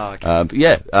colours. Oh,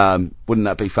 okay. Wouldn't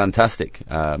that be fantastic?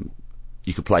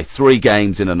 You could play 3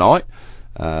 games in a night,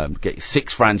 get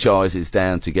 6 franchises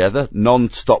down together,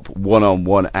 non-stop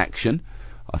one-on-one action.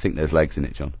 I think there's legs in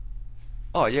it, John.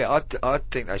 Oh yeah, I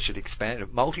think they should expand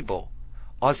it. Multi-ball.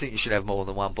 I think you should have more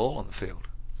than one ball on the field,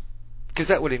 because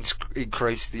that would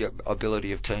increase the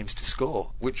ability of teams to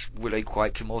score, which would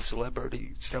equate to more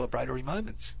celebratory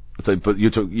moments. So, but you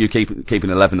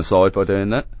keeping 11 aside by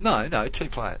doing that? No, 2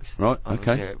 players. Right.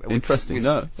 Okay. Interesting.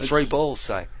 With 3 balls,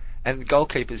 say, and the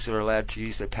goalkeepers are allowed to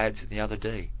use their pads in the other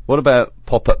D. What about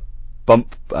pop-up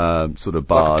bump sort of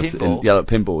bars, like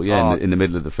pinball? Yeah, in the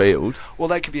middle of the field. Well,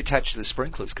 they could be attached to the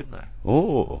sprinklers, couldn't they?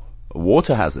 Oh, a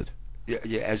water hazard.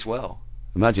 Yeah, as well.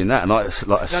 Imagine that, and like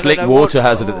a slick water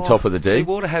hazard at the top of the D. See,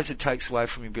 water hazard takes away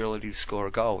from your ability to score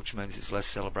a goal, which means it's less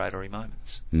celebratory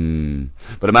moments.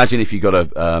 But imagine if you got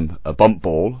a bump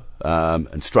ball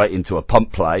and straight into a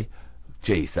pump play.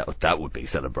 Geez, that would be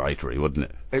celebratory, wouldn't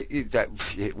it?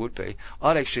 It would be.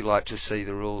 I'd actually like to see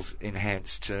the rules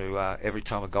enhanced to every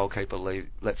time a goalkeeper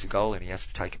lets a goal in, he has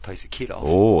to take a piece of kit off.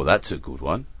 Oh, that's a good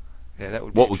one. Yeah, that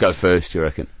would. What would go first, you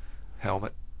reckon?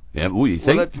 Helmet. Yeah, what do you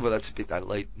think? Well, that's a bit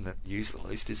elite and used the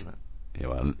least, isn't it? Yeah,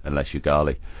 well, unless you're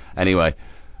Garley. Anyway,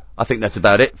 I think that's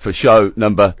about it for show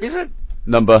number. Is it?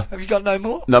 Number. Have you got no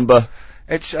more? Number.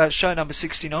 It's show number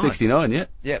 69. 69, yeah.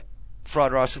 Yep.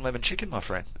 fried rice and lemon chicken, my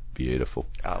friend. Beautiful.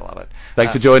 I love it.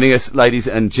 Thanks for joining us, ladies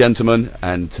and gentlemen,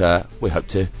 and we hope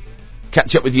to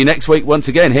catch up with you next week once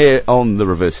again here on the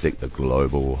Reverse Stick, the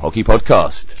Global Hockey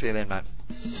Podcast. See you then, mate.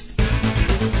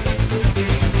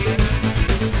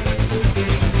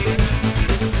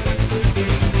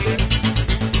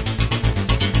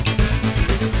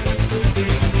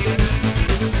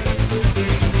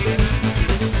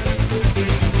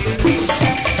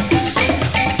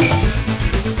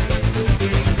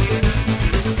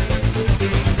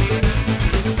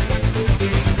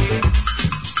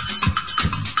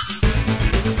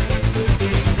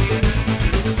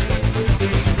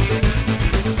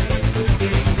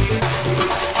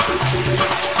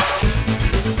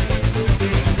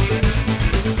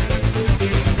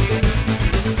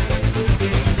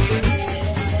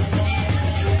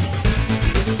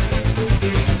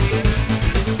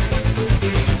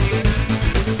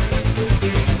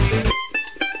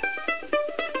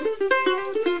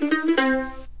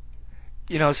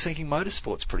 You know, I was thinking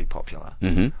motorsport's pretty popular.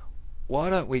 Mm-hmm. Why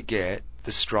don't we get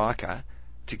the striker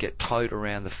to get towed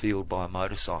around the field by a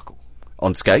motorcycle?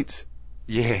 On skates?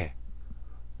 Yeah.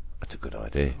 That's a good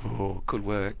idea. Oh, could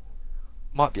work.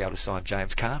 Might be able to sign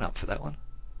James Caan up for that one.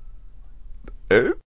 Who?